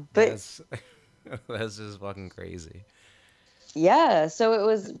 Jeez. That's just fucking crazy. Yeah, so it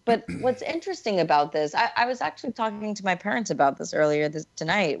was, but what's interesting about this, I was actually talking to my parents about this earlier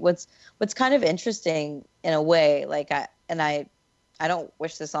tonight. What's kind of interesting in a way, like I don't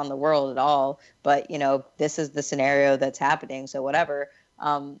wish this on the world at all, but this is the scenario that's happening, so whatever.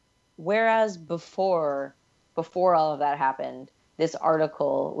 Whereas before all of that happened, this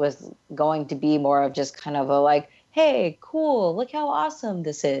article was going to be more of just kind of a like, hey, cool, look how awesome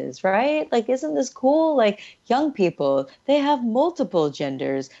this is, right? Like, isn't this cool? Like, young people, they have multiple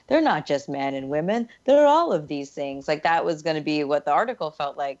genders. They're not just men and women. They're all of these things. Like, that was going to be what the article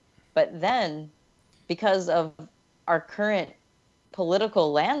felt like. But then, because of our current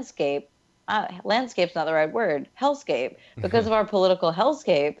political landscape, landscape's not the right word, hellscape. Because of our political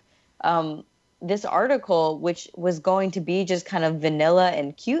hellscape, this article, which was going to be just kind of vanilla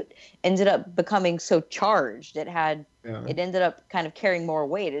and cute, ended up becoming so charged. It ended up kind of carrying more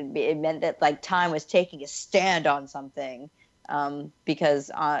weight. It meant that like Time was taking a stand on something,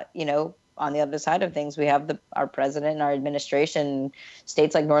 because on the other side of things, we have our president and our administration,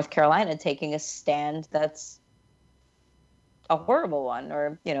 states like North Carolina taking a stand that's a horrible one,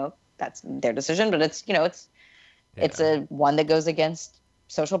 or that's their decision, but it's a one that goes against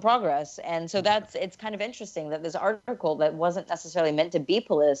social progress. And so it's kind of interesting that this article that wasn't necessarily meant to be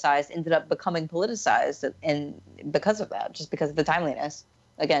politicized ended up becoming politicized, and because of that, just because of the timeliness.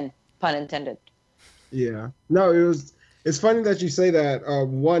 Again, pun intended. Yeah. No, it's funny that you say that.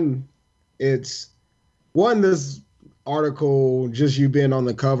 This article, just you being on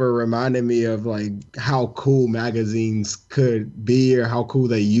the cover, reminded me of like how cool magazines could be, or how cool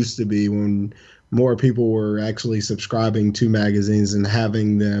they used to be when more people were actually subscribing to magazines and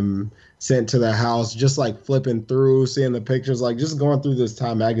having them sent to their house. Just like flipping through, seeing the pictures, like just going through this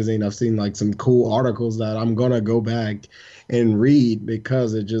Time magazine, I've seen like some cool articles that I'm gonna go back and read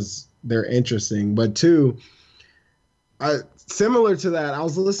because they're interesting. But two, similar to that, I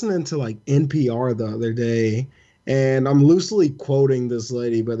was listening to like NPR the other day, and I'm loosely quoting this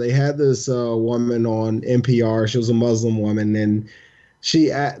lady, but they had this woman on NPR. She was a Muslim woman, and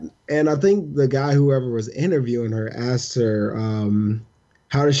And I think the guy, whoever was interviewing her, asked her,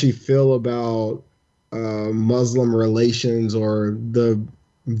 how does she feel about Muslim relations or the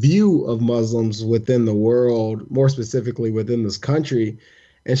view of Muslims within the world, more specifically within this country.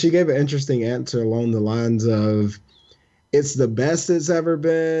 And she gave an interesting answer along the lines of, it's the best it's ever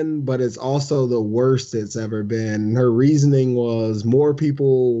been, but it's also the worst it's ever been. Her reasoning was more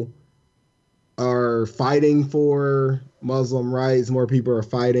people are fighting for Muslim rights, more people are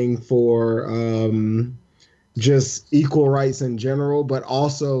fighting for just equal rights in general, but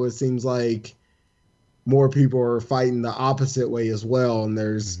also it seems like more people are fighting the opposite way as well. And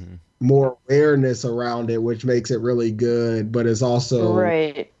there's Mm-hmm. more awareness around it, which makes it really good, but it's also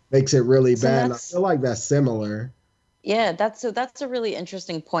Right. makes it really So bad. And I that's feel like that's similar. Yeah, that's a really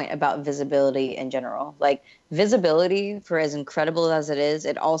interesting point about visibility in general. Like visibility, for as incredible as it is,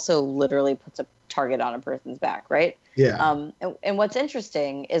 it also literally puts a target on a person's back, right? Yeah. And what's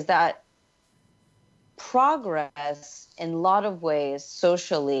interesting is that progress in a lot of ways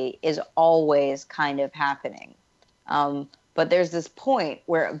socially is always kind of happening. But there's this point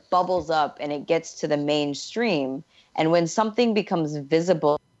where it bubbles up and it gets to the mainstream. And when something becomes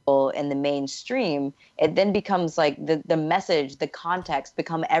visible in the mainstream, it then becomes like the message, the context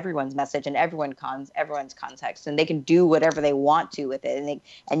become everyone's message and everyone's context. And they can do whatever they want to with it.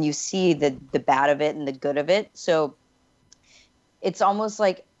 And you see the bad of it and the good of it. So it's almost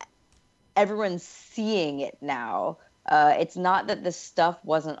like everyone's seeing it now. It's not that this stuff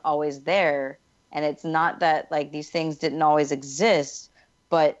wasn't always there, and it's not that like these things didn't always exist,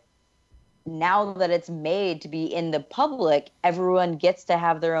 but now that it's made to be in the public, everyone gets to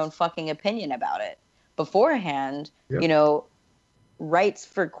have their own fucking opinion about it. Beforehand, Yep. you know, rights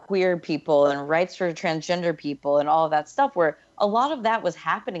for queer people and rights for transgender people and all of that stuff where a lot of that was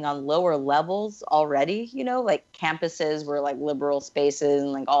happening on lower levels already, like campuses were like liberal spaces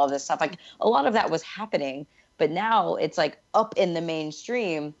and like all of this stuff, like a lot of that was happening, but now it's like up in the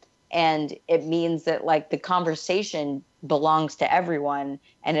mainstream, and it means that like the conversation belongs to everyone,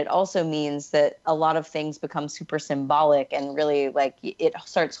 and it also means that a lot of things become super symbolic and really like it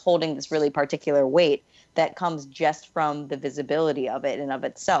starts holding this really particular weight that comes just from the visibility of it and of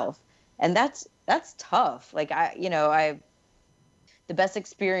itself. And that's tough. Like I the best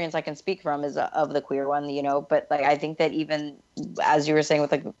experience I can speak from is of the queer one, but like I think that even as you were saying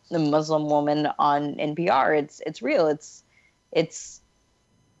with like the Muslim woman on NPR, it's real. It's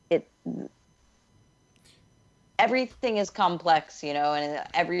it everything is complex, and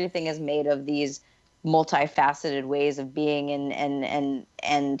everything is made of these multifaceted ways of being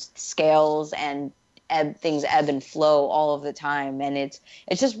and scales and things ebb and flow all of the time. And it's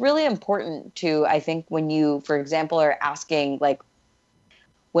just really important to, I think, when you, for example, are asking like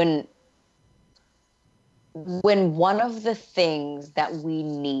when one of the things that we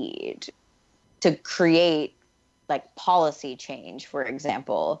need to create like policy change, for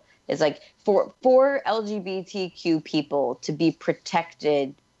example, is like for LGBTQ people to be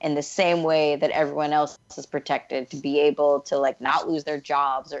protected in the same way that everyone else is protected, to be able to like not lose their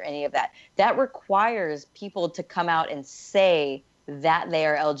jobs or any of that. That requires people to come out and say that they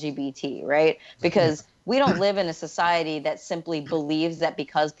are LGBT, right? Because we don't live in a society that simply believes that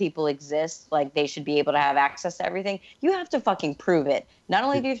because people exist, like they should be able to have access to everything. You have to fucking prove it. Not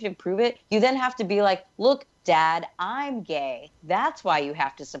only do you have to prove it, you then have to be like, look, Dad, I'm gay. That's why you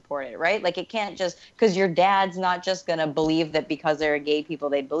have to support it, right? Like it can't just, because your dad's not just going to believe that because they're gay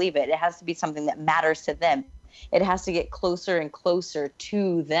people, they believe it. It has to be something that matters to them. It has to get closer and closer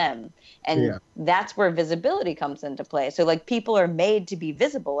to them. And Yeah. that's where visibility comes into play. So like people are made to be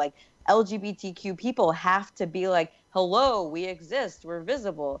visible. Like LGBTQ people have to be like, hello, we exist, we're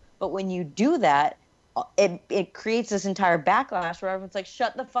visible. But when you do that, it creates this entire backlash where everyone's like,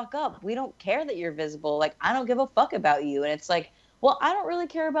 shut the fuck up. We don't care that you're visible. Like, I don't give a fuck about you. And it's like, well, I don't really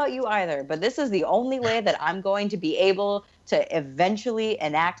care about you either. But this is the only way that I'm going to be able to eventually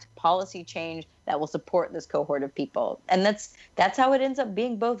enact policy change that will support this cohort of people. And that's how it ends up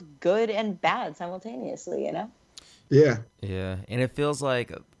being both good and bad simultaneously. Yeah. Yeah, and it feels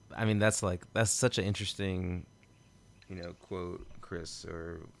like, I mean, that's such an interesting, quote, Chris,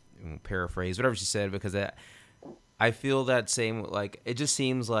 or paraphrase, whatever she said, because I feel that same, like, it just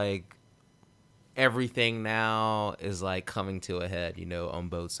seems like everything now is like coming to a head, on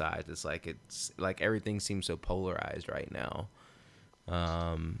both sides. It's like everything seems so polarized right now,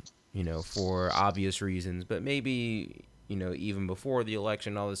 for obvious reasons, but maybe, even before the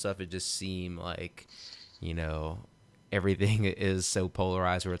election, all this stuff, it just seemed like, you know, everything is so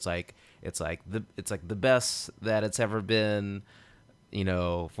polarized where it's like the best that it's ever been,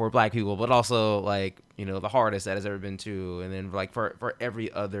 for Black people, but also like the hardest that has ever been to, and then like for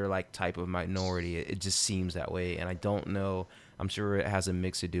every other like type of minority, it just seems that way. And I don't know. I'm sure it has a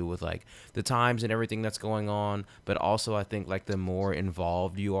mix to do with like the times and everything that's going on, but also I think like the more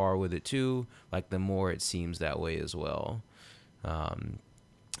involved you are with it too, like the more it seems that way as well.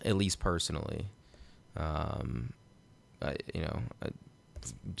 At least personally, I,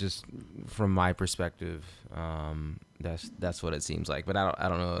 just from my perspective, that's what it seems like. But I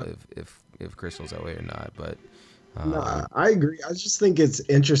don't know if Crystal's that way or not. But No, I agree. I just think it's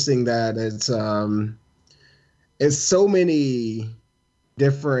interesting that it's so many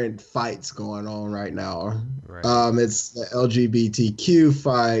different fights going on right now. right, It's the LGBTQ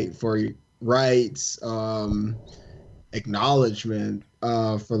fight for rights, acknowledgement,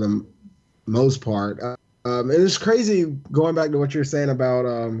 for the most part. And it's crazy going back to what you're saying about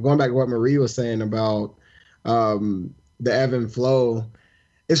going back to what Marie was saying about the ebb and flow.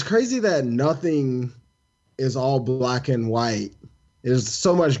 It's crazy that nothing is all black and white. There's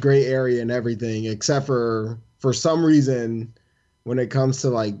so much gray area and everything, except for some reason, when it comes to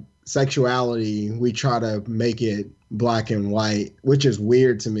like sexuality, we try to make it black and white, which is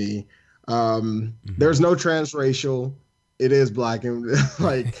weird to me. There's no transracial. It is black and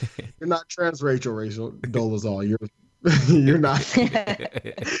like you're not transracial, Dolezal. You're not.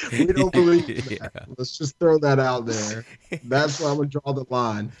 We don't believe that. Yeah. Let's just throw that out there. That's where I'm gonna draw the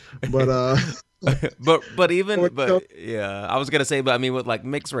line. But but yeah, I was gonna say, but I mean with like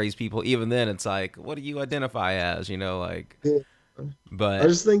mixed race people, even then it's like, what do you identify as? Like, yeah, I but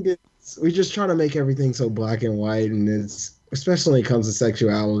just think we just try to make everything so black and white, and it's especially when it comes to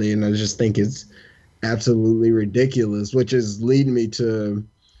sexuality, and I just think it's absolutely ridiculous, which is leading me to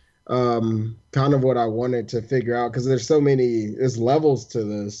kind of what I wanted to figure out because there's levels to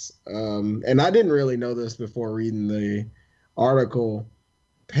this, and I didn't really know this before reading the article.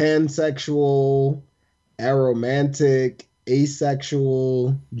 Pansexual, aromantic,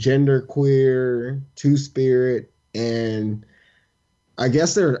 asexual, genderqueer, two-spirit, and I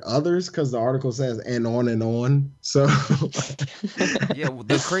guess there are others because the article says and on and on. So yeah,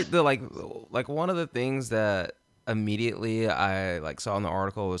 the like one of the things that immediately I like saw in the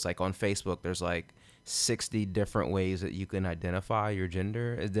article was like on Facebook. There's like 60 different ways that you can identify your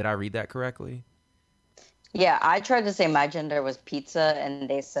gender. Did I read that correctly? Yeah, I tried to say my gender was pizza, and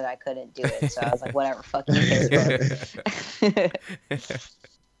they said I couldn't do it. So I was like, whatever, fuck you, Facebook.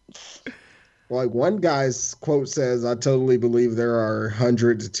 like one guy's quote says, I totally believe there are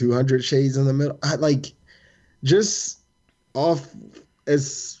 100 to 200 shades in the middle. I like just off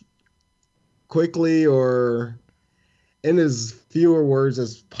as quickly or in as fewer words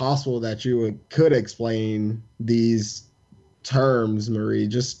as possible that you could explain these terms, Marie.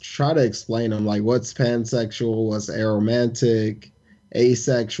 Just try to explain them. Like what's pansexual, what's aromantic,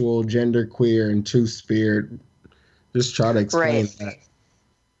 asexual, genderqueer, and two-spirit. Just try to explain Right. that.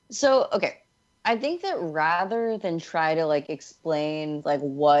 So, okay. I think that rather than try to like explain like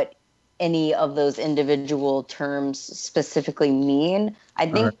what any of those individual terms specifically mean, I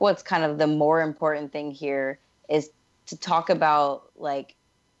think Right. what's kind of the more important thing here is to talk about like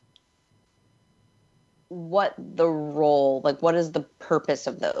what the role, like what is the purpose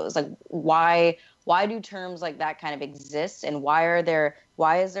of those? Like why do terms like that kind of exist, and why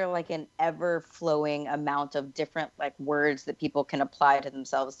is there like an ever flowing amount of different like words that people can apply to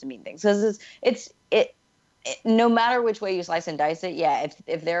themselves to mean things? Because it no matter which way you slice and dice it, yeah,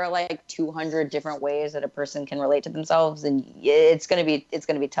 if there are like 200 different ways that a person can relate to themselves, then it's gonna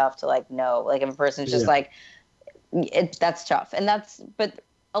be tough to like know. Like if a person's just Yeah. like that's tough, but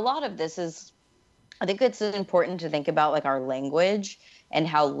a lot of this is, I think it's important to think about like our language and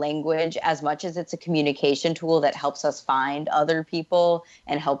how language, as much as it's a communication tool that helps us find other people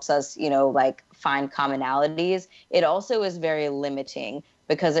and helps us, like find commonalities, it also is very limiting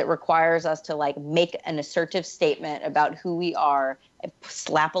because it requires us to like make an assertive statement about who we are, and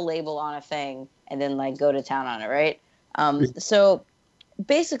slap a label on a thing, and then like go to town on it, right? So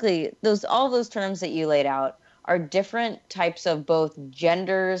basically, all those terms that you laid out are different types of both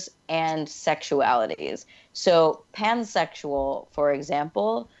genders and sexualities. So pansexual, for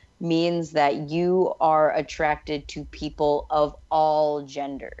example, means that you are attracted to people of all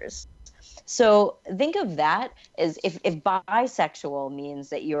genders. So think of that as if bisexual means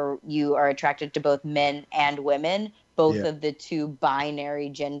that you are attracted to both men and women, both Yeah. of the two binary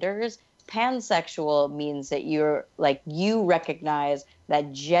genders. Pansexual means that you recognize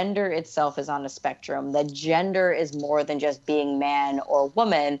that gender itself is on a spectrum, that gender is more than just being man or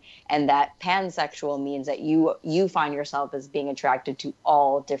woman, and that pansexual means that you find yourself as being attracted to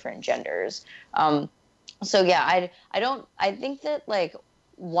all different genders. So yeah, I think that like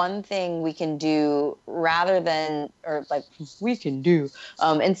one thing we can do rather than or like we can do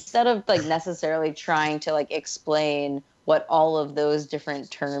instead of like necessarily trying to like explain what all of those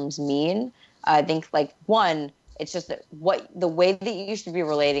different terms mean, I think like one, it's just that what the way that you should be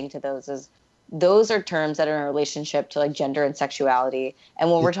relating to those is those are terms that are in a relationship to like gender and sexuality.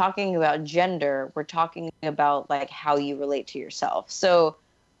 And when we're talking about gender, we're talking about like how you relate to yourself. So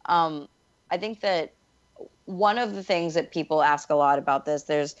I think that one of the things that people ask a lot about this,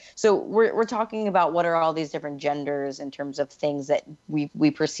 we're talking about what are all these different genders in terms of things that we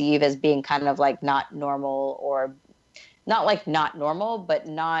perceive as being kind of like not normal, or not like not normal, but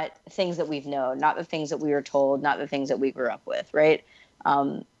not things that we've known, not the things that we were told, not the things that we grew up with, right?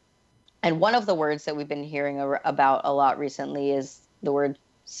 um, and one of the words that we've been hearing about a lot recently is the word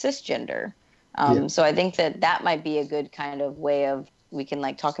cisgender. Yeah. So I think that that might be a good kind of way of we can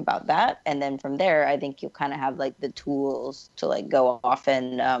like talk about that, and then from there, I think you'll kind of have like the tools to like go off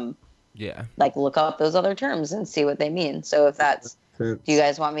and Yeah. like look up those other terms and see what they mean. So if that's, do you Sense.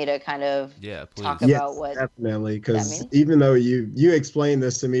 guys want me to kind of Yeah, talk please. about Yes, what definitely. that Because means? even though you explained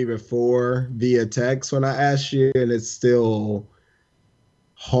this to me before via text when I asked you, and it's still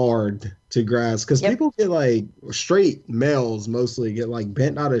hard to grasp because Yep. people get like straight males mostly get like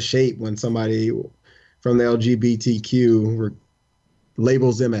bent out of shape when somebody from the LGBTQ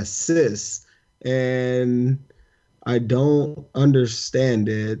labels them as cis, and I don't understand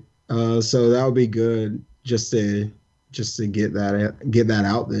it. So that would be good just to get that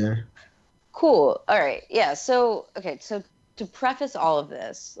out there. Cool. All right. Yeah. So, okay. So, to preface all of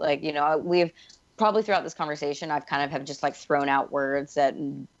this, like, we've probably throughout this conversation, I've kind of have just like thrown out words that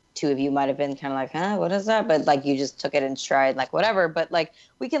two of you might have been kind of like, huh, what is that? But like, you just took it in stride, like, whatever. But like,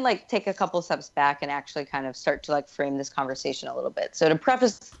 we can like take a couple steps back and actually kind of start to like frame this conversation a little bit. So, to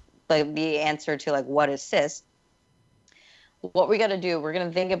preface like the answer to like, what is cis? What we got to do, we're going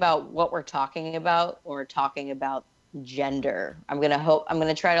to think about what we're talking about when we're talking about gender. I'm going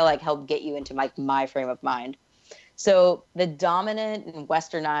to try to like help get you into my frame of mind. So the dominant and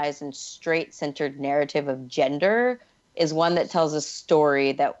westernized and straight-centered narrative of gender is one that tells a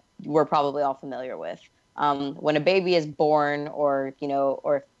story that we're probably all familiar with. When a baby is born, or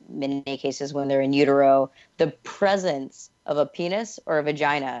in many cases when they're in utero, the presence of a penis or a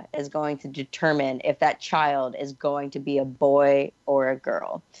vagina is going to determine if that child is going to be a boy or a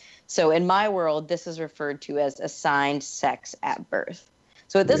girl. So in my world, this is referred to as assigned sex at birth.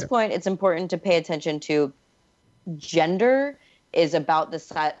 So at this Yeah. point, it's important to pay attention to gender is about the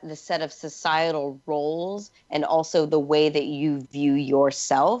set of societal roles and also the way that you view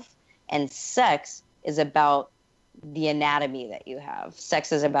yourself. And sex is about the anatomy that you have.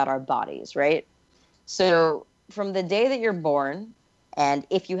 Sex is about our bodies, right? So from the day that you're born, and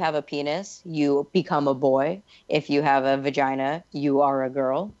if you have a penis, you become a boy. If you have a vagina, you are a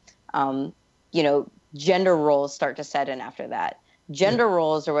girl. Um, Gender roles start to set in after that. Yeah. Gender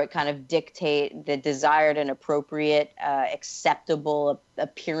roles are what kind of dictate the desired and appropriate, acceptable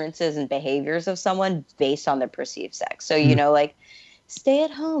appearances and behaviors of someone based on their perceived sex. So, Mm. like stay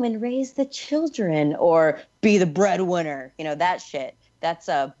at home and raise the children or be the breadwinner, that shit. That's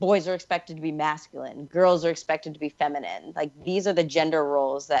boys are expected to be masculine, girls are expected to be feminine. Like these are the gender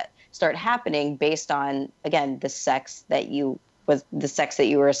roles that start happening based on, again, the sex that you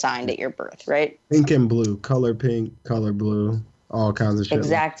were assigned at your birth, right? Pink and blue, color pink, color blue, all kinds of shit like.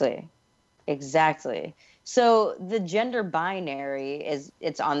 Exactly. Exactly. So the gender binary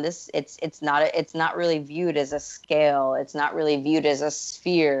it's on this it's not really viewed as a scale. It's not really viewed as a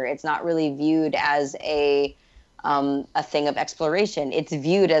sphere. It's not really viewed as a thing of exploration. It's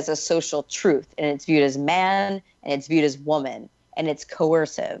viewed as a social truth, and it's viewed as man, and it's viewed as woman, and it's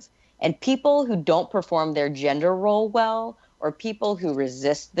coercive. And people who don't perform their gender role well, or people who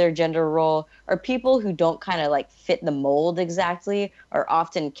resist their gender role, or people who don't kind of like fit the mold exactly, are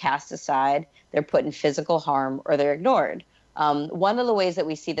often cast aside. They're put in physical harm or they're ignored. One of the ways that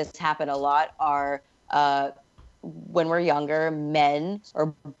we see this happen a lot are when we're younger, men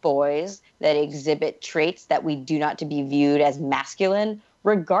or boys that exhibit traits that we do not to be viewed as masculine,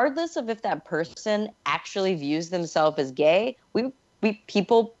 regardless of if that person actually views themselves as gay. We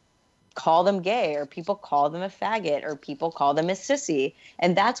people call them gay, or people call them a faggot, or people call them a sissy.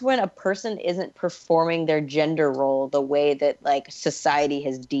 And that's when a person isn't performing their gender role the way that like society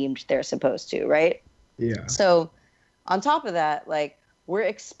has deemed they're supposed to, right? Yeah. So on top of that, like we're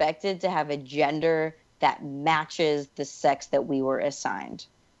expected to have a gender that matches the sex that we were assigned.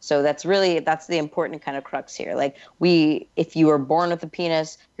 So that's the important kind of crux here. Like if you were born with a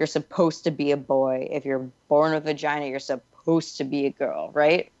penis, you're supposed to be a boy. If you're born with a vagina, you're supposed to be a girl,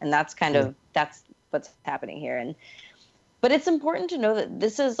 right? And that's kind Yeah. of that's what's happening here. But it's important to know that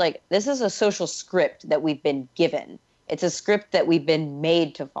this is a social script that we've been given. It's a script that we've been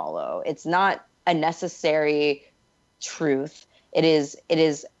made to follow. It's not a necessary truth. It is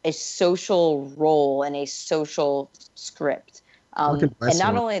a social role and a social script. And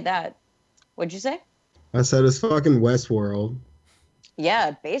not only that, what'd you say? I said it's fucking Westworld.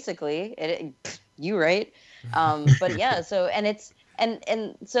 Yeah, basically, you right. But yeah, so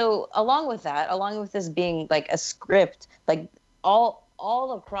and so along with that, along with this being like a script, like all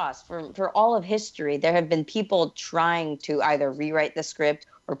across for all of history, there have been people trying to either rewrite the script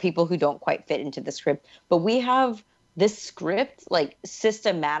or people who don't quite fit into the script. But we have this script like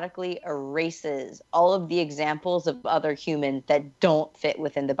systematically erases all of the examples of other humans that don't fit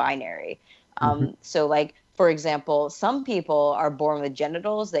within the binary. So like, for example, some people are born with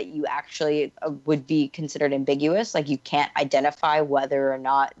genitals that you actually would be considered ambiguous. Like you can't identify whether or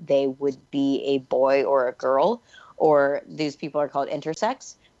not they would be a boy or a girl, or these people are called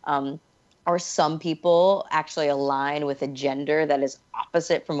intersex. Or some people actually align with a gender that is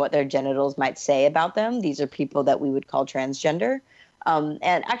opposite from what their genitals might say about them. These are people that we would call transgender. And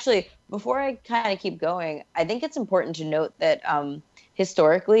actually, before I kind of keep going, I think it's important to note that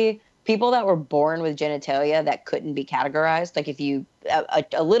historically, people that were born with genitalia that couldn't be categorized, like if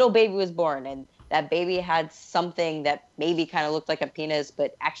a little baby was born and that baby had something that maybe kind of looked like a penis,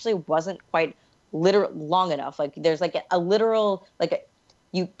 but actually wasn't quite literal long enough. Like there's like a literal,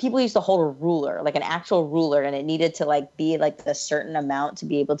 people used to hold a ruler, like an actual ruler, and it needed to like be like a certain amount to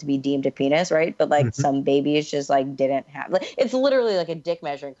be able to be deemed a penis, right? But like some babies just like didn't have, like, it's literally like a dick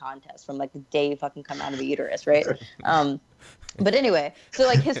measuring contest from like the day you fucking come out of the uterus, right? But anyway, so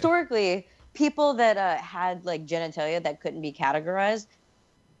like historically, people that had like genitalia that couldn't be categorized,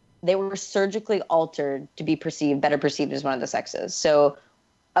 they were surgically altered to be better perceived as one of the sexes. So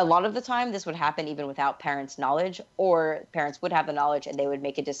a lot of the time this would happen even without parents' knowledge, or parents would have the knowledge and they would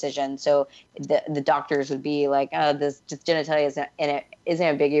make a decision. So the doctors would be like, this genitalia isn't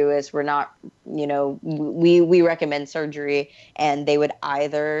ambiguous. We're not, we recommend surgery. And they would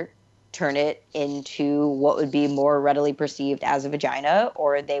either turn it into what would be more readily perceived as a vagina,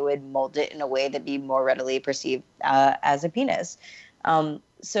 or they would mold it in a way that'd be more readily perceived as a penis.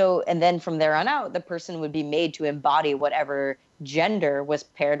 So, and then from there on out, the person would be made to embody whatever gender was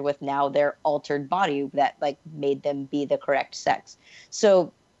paired with now their altered body that like made them be the correct sex.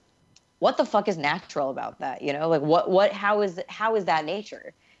 So what the fuck is natural about that? Like how is that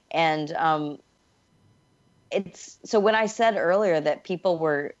nature? And it's, so when I said earlier that people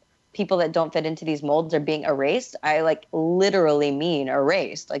that don't fit into these molds are being erased, I like literally mean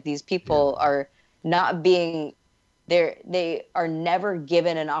erased. Like these people are not being, they are never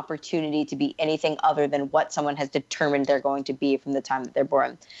given an opportunity to be anything other than what someone has determined they're going to be from the time that they're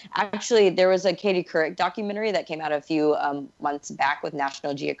born. Actually, there was a Katie Couric documentary that came out a few months back with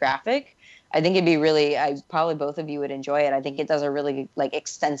National Geographic. I think it'd be really, probably both of you would enjoy it. I think it does a really like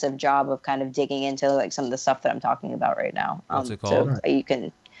extensive job of kind of digging into like some of the stuff that I'm talking about right now. What's it called?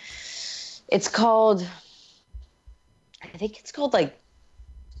 So it's called, I think it's called like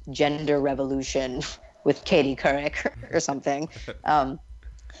Gender Revolution with Katie Couric or something.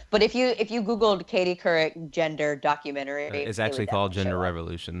 But if you Googled Katie Couric gender documentary, it's actually called Gender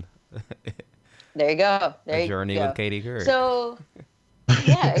Revolution. There you go. A journey with Katie Couric. So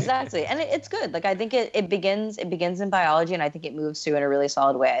yeah, exactly. And it's good. Like I think it begins in biology, and I think it moves through in a really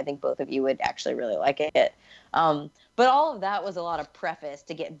solid way. I think both of you would actually really like it. But all of that was a lot of preface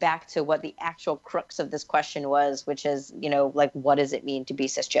to get back to what the actual crux of this question was, which is, like, what does it mean to be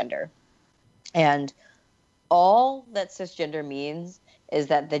cisgender? And all that cisgender means is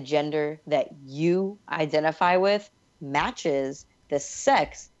that the gender that you identify with matches the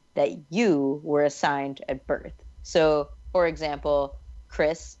sex that you were assigned at birth. So, for example,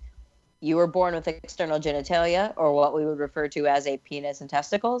 Chris, you were born with external genitalia, or what we would refer to as a penis and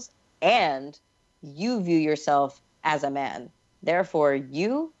testicles, and you view yourself as a man. Therefore,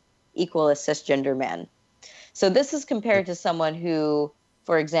 you equal a cisgender man. So this is compared to someone who,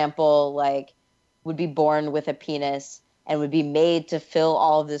 for example, like would be born with a penis and would be made to fill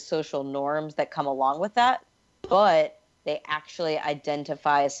all of the social norms that come along with that, but they actually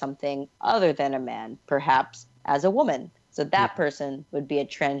identify as something other than a man, perhaps as a woman. So that person would be a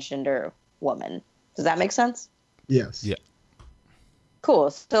transgender woman. Does that make sense? Yes. Yeah. Cool.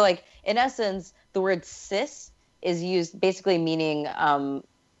 So like in essence, the word cis is used basically meaning,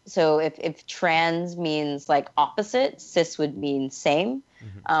 so if trans means like opposite, cis would mean same.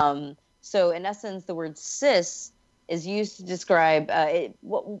 Mm-hmm. So in essence, the word cis is used to describe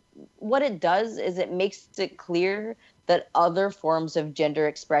what it does is it makes it clear that other forms of gender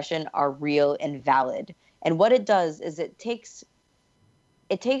expression are real and valid. And what it does is it takes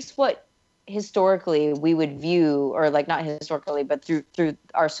what historically we would view, or like not historically, but through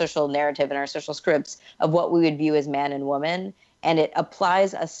our social narrative and our social scripts of what we would view as man and woman, and it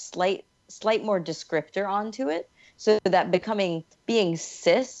applies a slight more descriptor onto it, so that being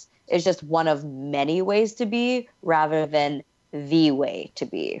cis is just one of many ways to be rather than the way to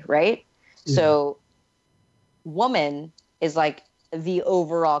be, right? Yeah. So woman is like the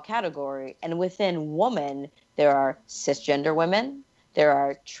overall category, and within woman there are cisgender women, there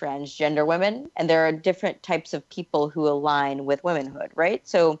are transgender women, and there are different types of people who align with womanhood, right?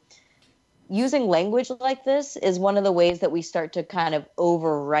 So using language like this is one of the ways that we start to kind of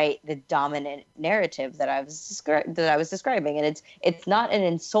overwrite the dominant narrative that I was describing. And it's not an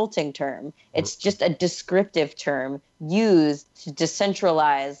insulting term. It's just a descriptive term used to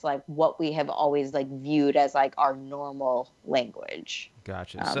decentralize like what we have always like viewed as like our normal language.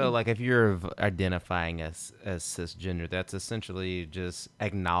 Gotcha. So like if you're identifying as cisgender, that's essentially just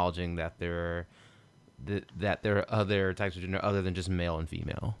acknowledging that there are other types of gender other than just male and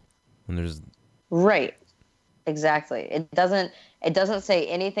female. And there's right. Exactly. It doesn't say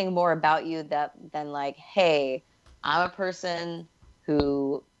anything more about you than like, hey, I'm a person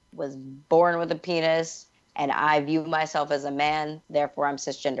who was born with a penis and I view myself as a man, therefore I'm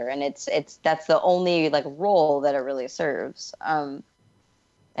cisgender. And that's the only like role that it really serves. And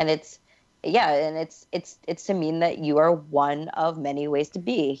it's to mean that you are one of many ways to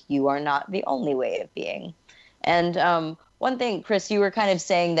be. You are not the only way of being. And one thing, Chris, you were kind of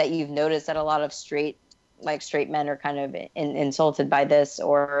saying that you've noticed that a lot of straight men are kind of insulted by this,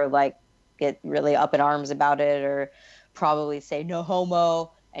 or like get really up in arms about it, or probably say no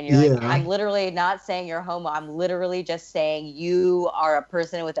homo. And you're like, I'm literally not saying you're homo. I'm literally just saying you are a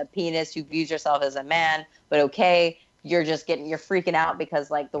person with a penis who views yourself as a man, but okay. You're freaking out because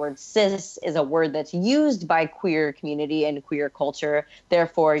like the word cis is a word that's used by queer community and queer culture.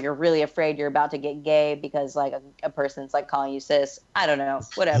 Therefore, you're really afraid you're about to get gay because like a person's like calling you cis. I don't know,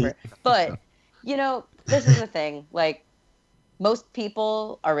 whatever. But, you know, this is the thing. Like most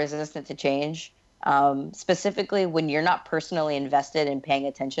people are resistant to change. Specifically when you're not personally invested in paying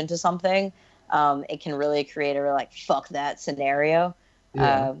attention to something, it can really create a like, fuck that scenario.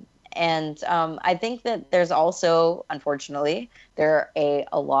 Yeah. And I think that there's also, unfortunately, there are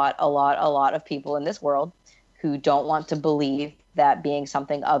a lot of people in this world who don't want to believe that being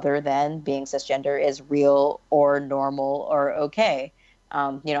something other than being cisgender is real or normal or okay.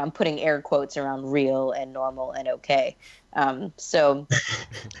 I'm putting air quotes around real and normal and okay. So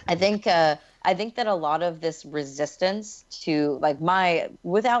I think that a lot of this resistance to like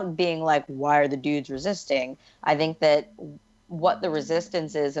without being like, why are the dudes resisting? I think that what the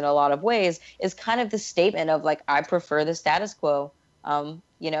resistance is in a lot of ways is kind of the statement of like, I prefer the status quo.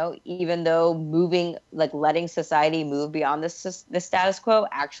 Even though letting society move beyond the status quo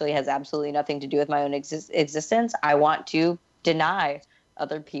actually has absolutely nothing to do with my own existence. I want to deny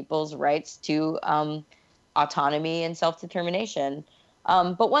other people's rights to autonomy and self-determination.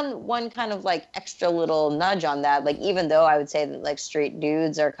 But one kind of like extra little nudge on that, like even though I would say that like straight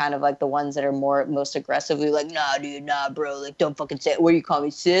dudes are kind of like the ones that are most aggressively like, nah, dude, nah, bro, like don't fucking say it. What do you call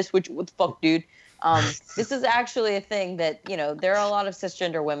me, cis? What the fuck, dude? This is actually a thing that, there are a lot of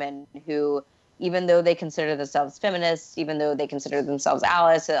cisgender women who, even though they consider themselves feminists, even though they consider themselves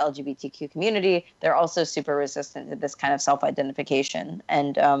allies to the LGBTQ community, they're also super resistant to this kind of self-identification.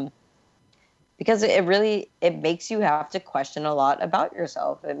 And because it makes you have to question a lot about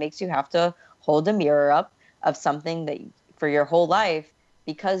yourself. It makes you have to hold a mirror up of something that for your whole life,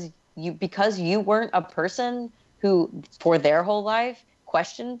 because you weren't a person who for their whole life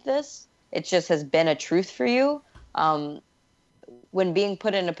questioned this. It just has been a truth for you. When being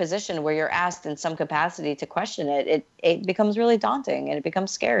put in a position where you're asked in some capacity to question it becomes really daunting and it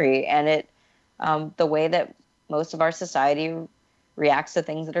becomes scary. And the way that most of our society reacts to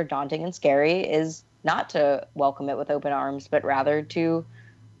things that are daunting and scary is not to welcome it with open arms, but rather to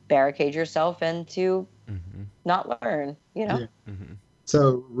barricade yourself and to not learn, Yeah. Mm-hmm.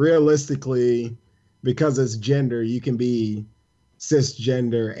 So realistically, because it's gender, you can be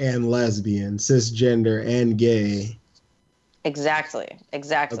cisgender and lesbian, cisgender and gay. Exactly.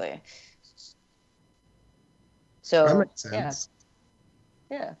 Okay. So that makes sense.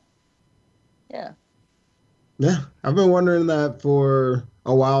 Yeah. Yeah, I've been wondering that for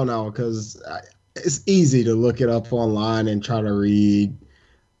a while now because it's easy to look it up online and try to read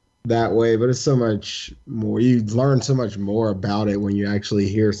that way, but it's so much more. You learn so much more about it when you actually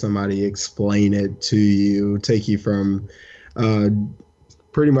hear somebody explain it to you, take you from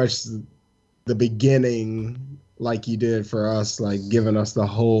pretty much the beginning like you did for us, like giving us the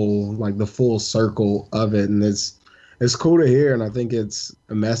whole, like the full circle of it. And it's cool to hear. And I think it's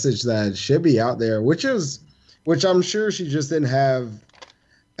a message that should be out there, which I'm sure she just didn't have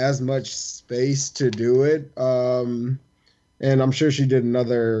as much space to do it. And I'm sure she did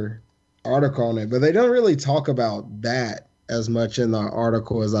another article on it, but they don't really talk about that as much in the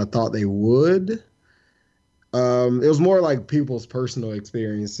article as I thought they would. It was more like people's personal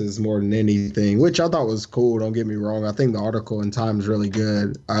experiences more than anything, which I thought was cool. Don't get me wrong. I think the article in Time is really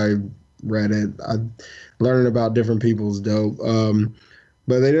good. I read it. I learned about different people's dope.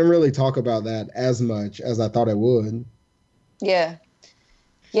 But they didn't really talk about that as much as I thought it would. Yeah.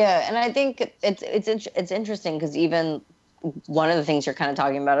 Yeah, and I think it's interesting because even one of the things you're kind of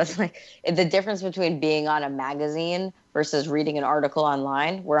talking about is like the difference between being on a magazine versus reading an article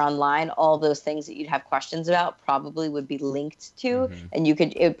online, where online all those things that you'd have questions about probably would be linked to, and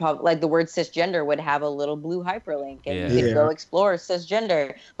it probably, like the word cisgender would have a little blue hyperlink and you could go explore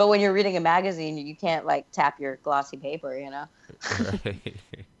cisgender. But when you're reading a magazine, you can't like tap your glossy paper, you know? Right.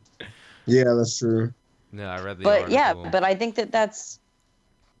 Yeah, that's true. No, I read the article. Yeah, but I think that's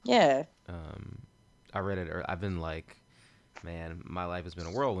yeah. I read it. I've been like, man, my life has been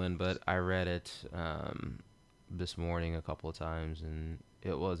a whirlwind, but I read it this morning a couple of times, and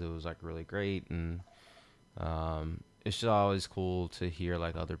it was like really great, and it's just always cool to hear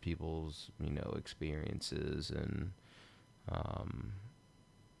like other people's experiences, and I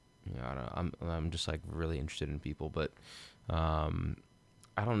don't know, I'm just like really interested in people, but I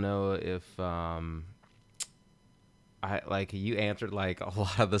don't know if I like you answered like a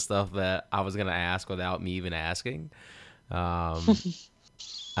lot of the stuff that I was gonna ask without me even asking. I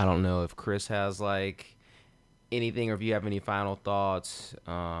don't know if Chris has like anything, or if you have any final thoughts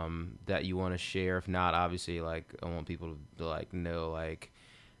that you want to share. If not, obviously, like I want people to like know like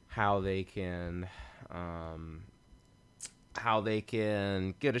how they can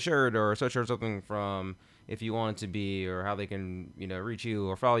get a shirt or a sweatshirt or something from if you want it to be, or how they can reach you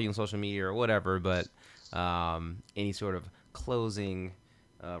or follow you on social media or whatever. But any sort of closing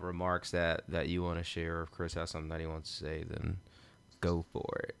remarks that you want to share. If Chris has something that he wants to say, then go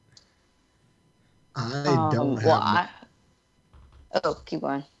for it. I don't have. Keep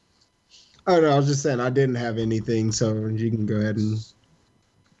going. Oh no, I was just saying I didn't have anything, so you can go ahead and.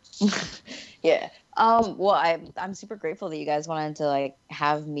 Yeah. Well, I'm super grateful that you guys wanted to like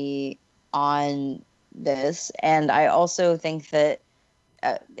have me on this, and I also think that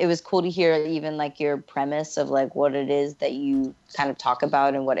it was cool to hear even like your premise of like what it is that you kind of talk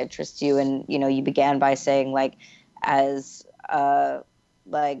about and what interests you. And, you began by saying like, as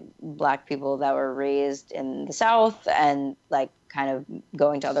like Black people that were raised in the South and like kind of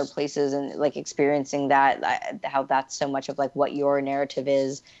going to other places and like experiencing that, how that's so much of like what your narrative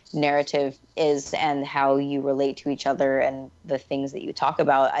is and how you relate to each other and the things that you talk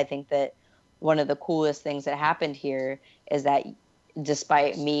about. I think that one of the coolest things that happened here is that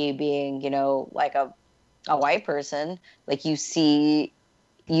despite me being, like a white person, like you see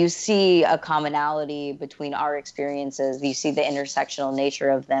a commonality between our experiences. You see the intersectional nature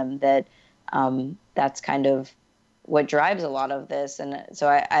of them, that's kind of what drives a lot of this. And so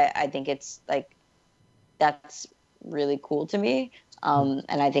I think it's like, that's really cool to me. And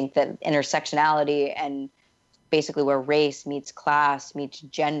I think that intersectionality and basically where race meets class, meets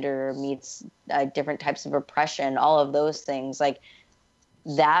gender, meets different types of oppression, all of those things, like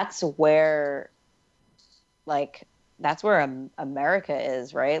that's where America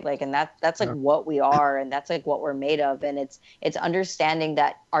is, right? Like, and that's like what we are, and that's like what we're made of. And it's understanding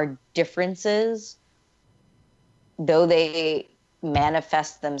that our differences, though they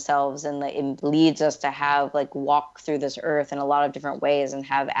manifest themselves and it leads us to have like walk through this earth in a lot of different ways and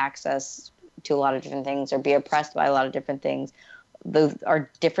have access to a lot of different things or be oppressed by a lot of different things. Those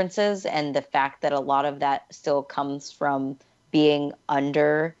are differences, and the fact that a lot of that still comes from being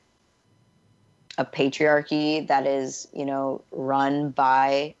under a patriarchy that is, run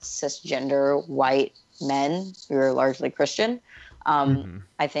by cisgender white men who are largely Christian.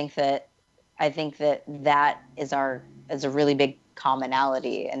 I think that is a really big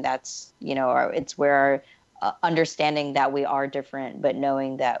commonality, and that's it's where our understanding that we are different, but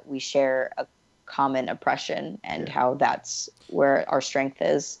knowing that we share a common oppression, and how that's where our strength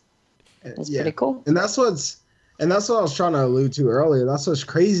is pretty cool. And that's what I was trying to allude to earlier. That's what's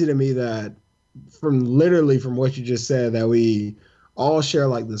crazy to me, that from what you just said, that we all share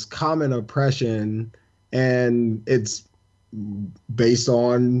like this common oppression, and it's based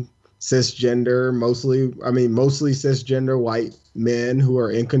on cisgender, mostly cisgender white men who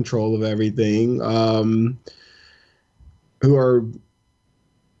are in control of everything, who are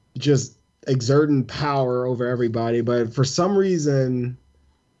just exerting power over everybody, but for some reason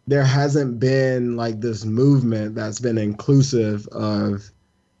there hasn't been like this movement that's been inclusive of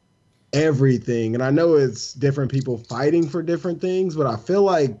everything. And I know it's different people fighting for different things, but I feel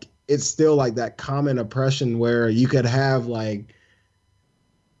like it's still like that common oppression where you could have like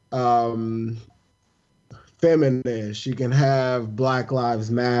um feminists, you can have Black Lives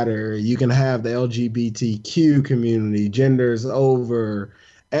Matter, you can have the LGBTQ community, genders over,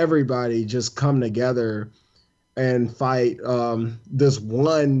 everybody just come together and fight this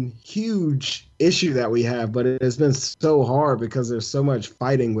one huge issue that we have, but it has been so hard because there's so much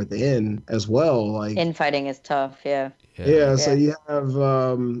fighting within as well. Like, Infighting is tough. Yeah. Yeah. yeah, so Yeah. you have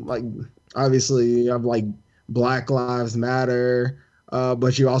like obviously you have like Black Lives Matter,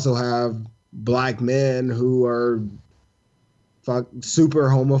 but you also have black men who are super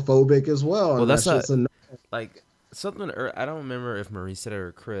homophobic as well, Well, and that's that's not just a like something. I don't remember if Marie said it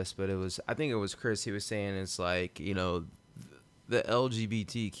or Chris, but it was. I think it was Chris. He was saying it's like the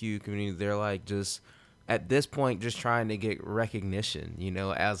LGBTQ community. They're like just at this point just trying to get recognition.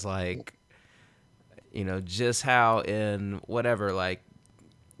 As like just how in whatever like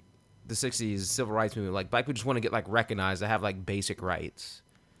the '60s civil rights movement, like black people just want to get like recognized. To have like basic rights.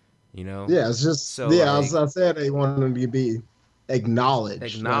 yeah, it's just So yeah. like I said they wanted them to be acknowledged.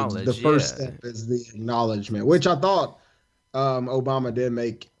 Like the acknowledge, first yeah, step is the acknowledgement, which I thought Obama did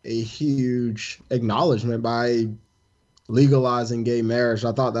make a huge acknowledgement by legalizing gay marriage.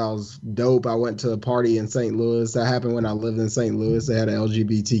 I thought that was dope. I went to a party in St. Louis. That happened when I lived in St. Louis. They had an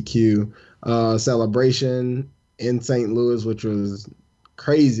LGBTQ celebration in St. Louis, which was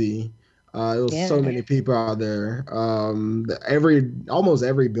crazy. It was so Yeah. many people out there. Every almost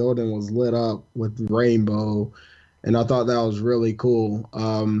every building was lit up with rainbow, and I thought that was really cool.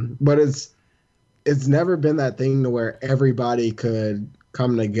 But it's never been that thing to where everybody could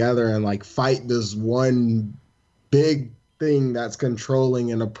come together and like fight this one big thing that's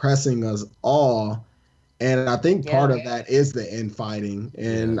controlling and oppressing us all. And I think part Yeah. of that is the infighting. yeah.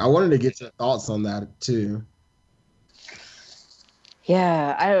 And I wanted to get your thoughts on that too.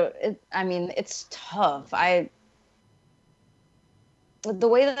 Yeah. I mean, it's tough. The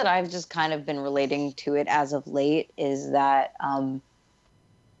way that I've just kind of been relating to it as of late is that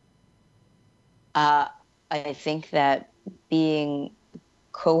uh, I think that being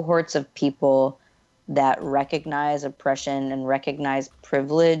cohorts of people that recognize oppression and recognize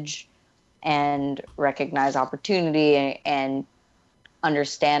privilege and recognize opportunity and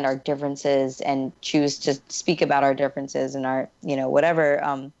understand our differences and choose to speak about our differences and our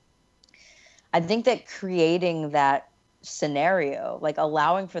whatever. I think that creating that scenario, like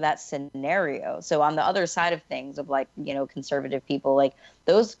allowing for that scenario. So on the other side of things of like, conservative people, like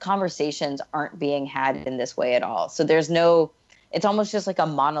those conversations aren't being had in this way at all. So there's no, it's almost just like a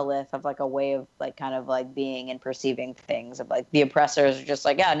monolith of like a way of like kind of like being and perceiving things of like the oppressors are just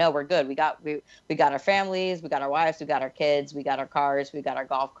like, yeah, no, we're good. We got our families, we got our wives, we got our kids, we got our cars, we got our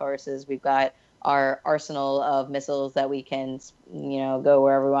golf courses, we've got our arsenal of missiles that we can, go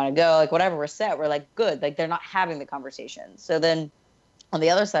wherever we want to go, like whatever, we're set, we're like good. Like they're not having the conversation. So then on the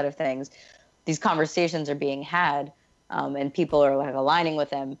other side of things, these conversations are being had, and people are like aligning with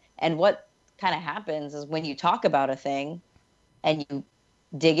them. And what kind of happens is when you talk about a thing and you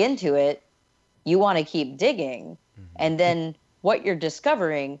dig into it, you want to keep digging. Mm-hmm. And then what you're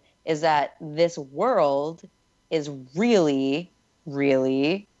discovering is that this world is really,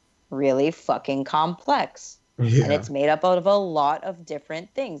 really, really fucking complex. Yeah. And it's made up of a lot of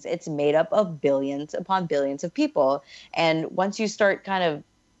different things. It's made up of billions upon billions of people. And once you start kind of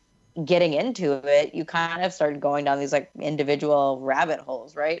getting into it, you kind of start going down these like individual rabbit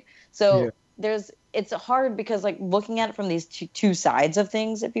holes, right? So it's hard because like looking at it from these two sides of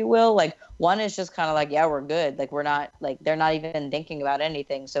things, if you will, like one is just kind of like, yeah, we're good. Like we're not like, they're not even thinking about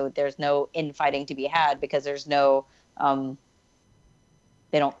anything. So there's no infighting to be had because there's no,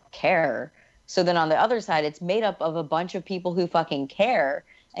 they don't care. So then on the other side, it's made up of a bunch of people who fucking care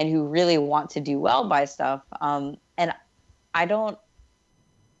and who really want to do well by stuff. And I don't,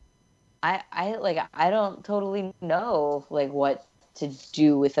 I don't totally know like what to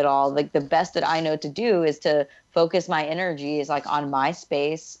do with it all. Like the best that I know to do is to focus my energies like on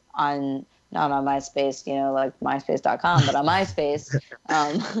MySpace, on not on MySpace, like MySpace.com, but on MySpace.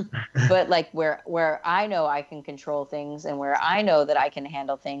 But like where I know I can control things and where I know that I can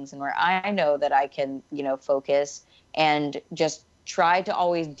handle things and where I know that I can, focus and just try to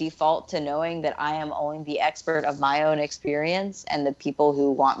always default to knowing that I am only the expert of my own experience and the people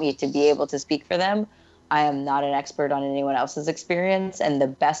who want me to be able to speak for them. I am not an expert on anyone else's experience. And the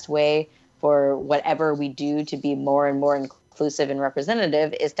best way for whatever we do to be more and more inclusive inclusive and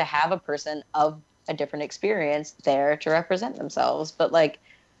representative is to have a person of a different experience there to represent themselves. But like,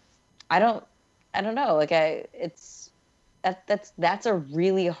 I don't know. Like that's a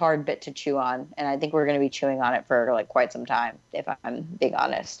really hard bit to chew on, and I think we're going to be chewing on it for like quite some time, if I'm being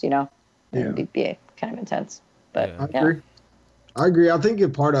honest. Yeah, it'd be kind of intense. But Yeah. I agree. I think a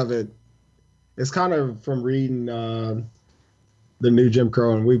part of it is kind of from reading the new Jim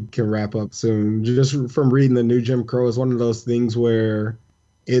Crow, and we can wrap up soon. Just from reading the new Jim Crow is one of those things where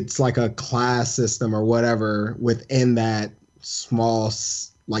it's like a class system or whatever within that small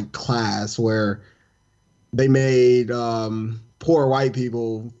like class where they made poor white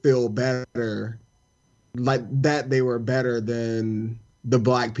people feel better, like that they were better than the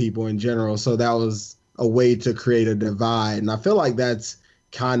black people in general. So that was a way to create a divide, and I feel like that's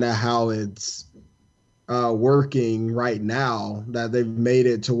kind of how it's working right now. That they've made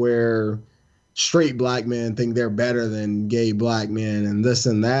it to where straight black men think they're better than gay black men, and this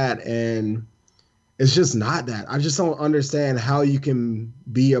and that, and it's just not that. I just don't understand how you can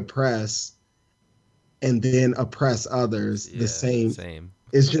be oppressed and then oppress others the same.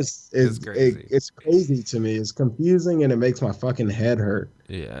 It's just it's crazy to me. It's confusing and it makes my fucking head hurt.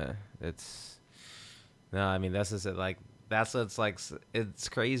 Yeah, it's no. I mean, that's just it. Like that's what's like. It's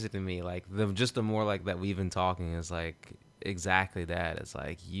crazy to me. Like the more like that we've been talking is like exactly that. It's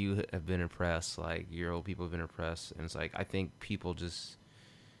like you have been oppressed. Like your old people have been oppressed, and it's like I think people just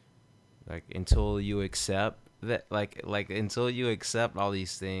like until you accept that, like until you accept all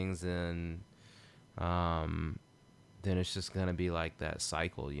these things, and then it's just gonna be like that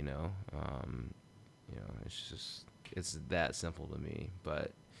cycle, you know. It's that simple to me.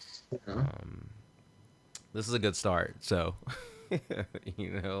 But this is a good start. So,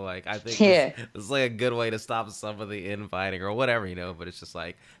 like I think this is like a good way to stop some of the infighting or whatever, But it's just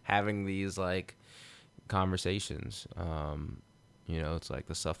like having these like conversations. It's like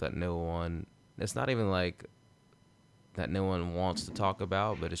the stuff that it's not even like that no one wants to talk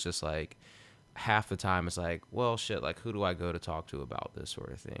about, but it's just like half the time it's like, well, shit, like who do I go to talk to about this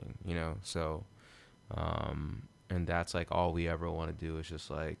sort of thing, So, and that's like all we ever want to do is just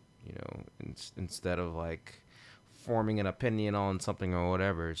like, instead of like forming an opinion on something or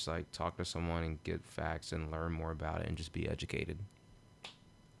whatever, it's like talk to someone and get facts and learn more about it and just be educated.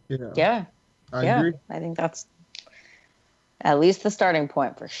 Yeah. I agree. I think that's at least the starting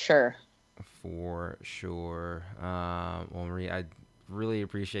point for sure. For sure. Well, Marie, I really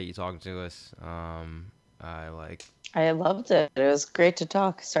appreciate you talking to us. I loved it. It was great to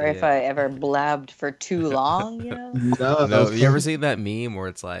talk. Sorry if I ever blabbed for too long, No, you ever seen that meme where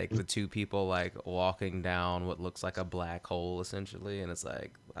it's like the two people like walking down what looks like a black hole essentially, and it's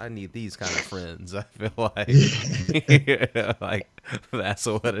like, I need these kind of friends. I feel like like that's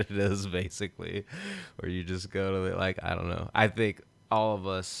what it is basically, where you just go to like, I don't know. I think all of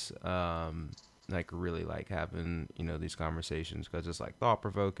us like really like having these conversations because it's like thought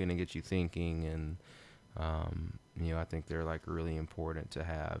provoking and get you thinking, and I think they're like really important to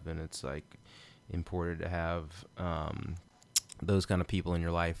have, and it's like important to have those kind of people in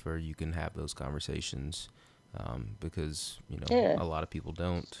your life where you can have those conversations, because a lot of people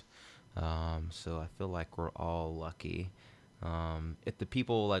don't. So I feel like we're all lucky. If the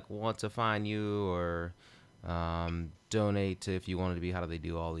people like want to find you or donate to, if you wanted to be, how do they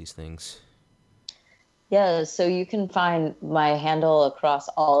do all these things? Yeah, so you can find my handle across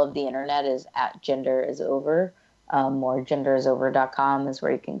all of the internet is @GenderIsOver. Or GenderIsOver.com is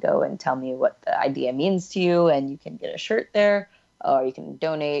where you can go and tell me what the idea means to you, and you can get a shirt there, or you can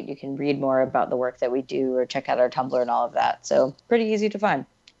donate, you can read more about the work that we do, or check out our Tumblr and all of that. So pretty easy to find.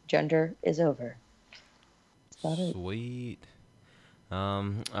 Gender is over. Sweet.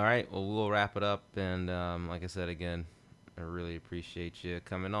 All right, well, we'll wrap it up, and like I said again, I really appreciate you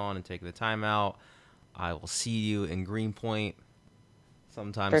coming on and taking the time out. I will see you in Greenpoint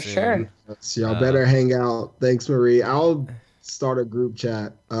sometime soon. For sure. So y'all better hang out. Thanks, Marie. I'll start a group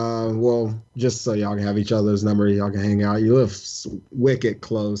chat. Well, just so y'all can have each other's number, y'all can hang out. You live wicked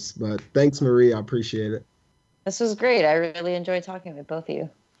close, but thanks, Marie. I appreciate it. This was great. I really enjoyed talking with both of you.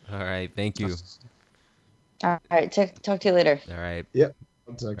 All right. Thank you. All right. Talk to you later. All right. Yep.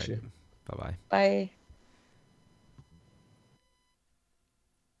 I'll talk to you. Bye-bye. Bye.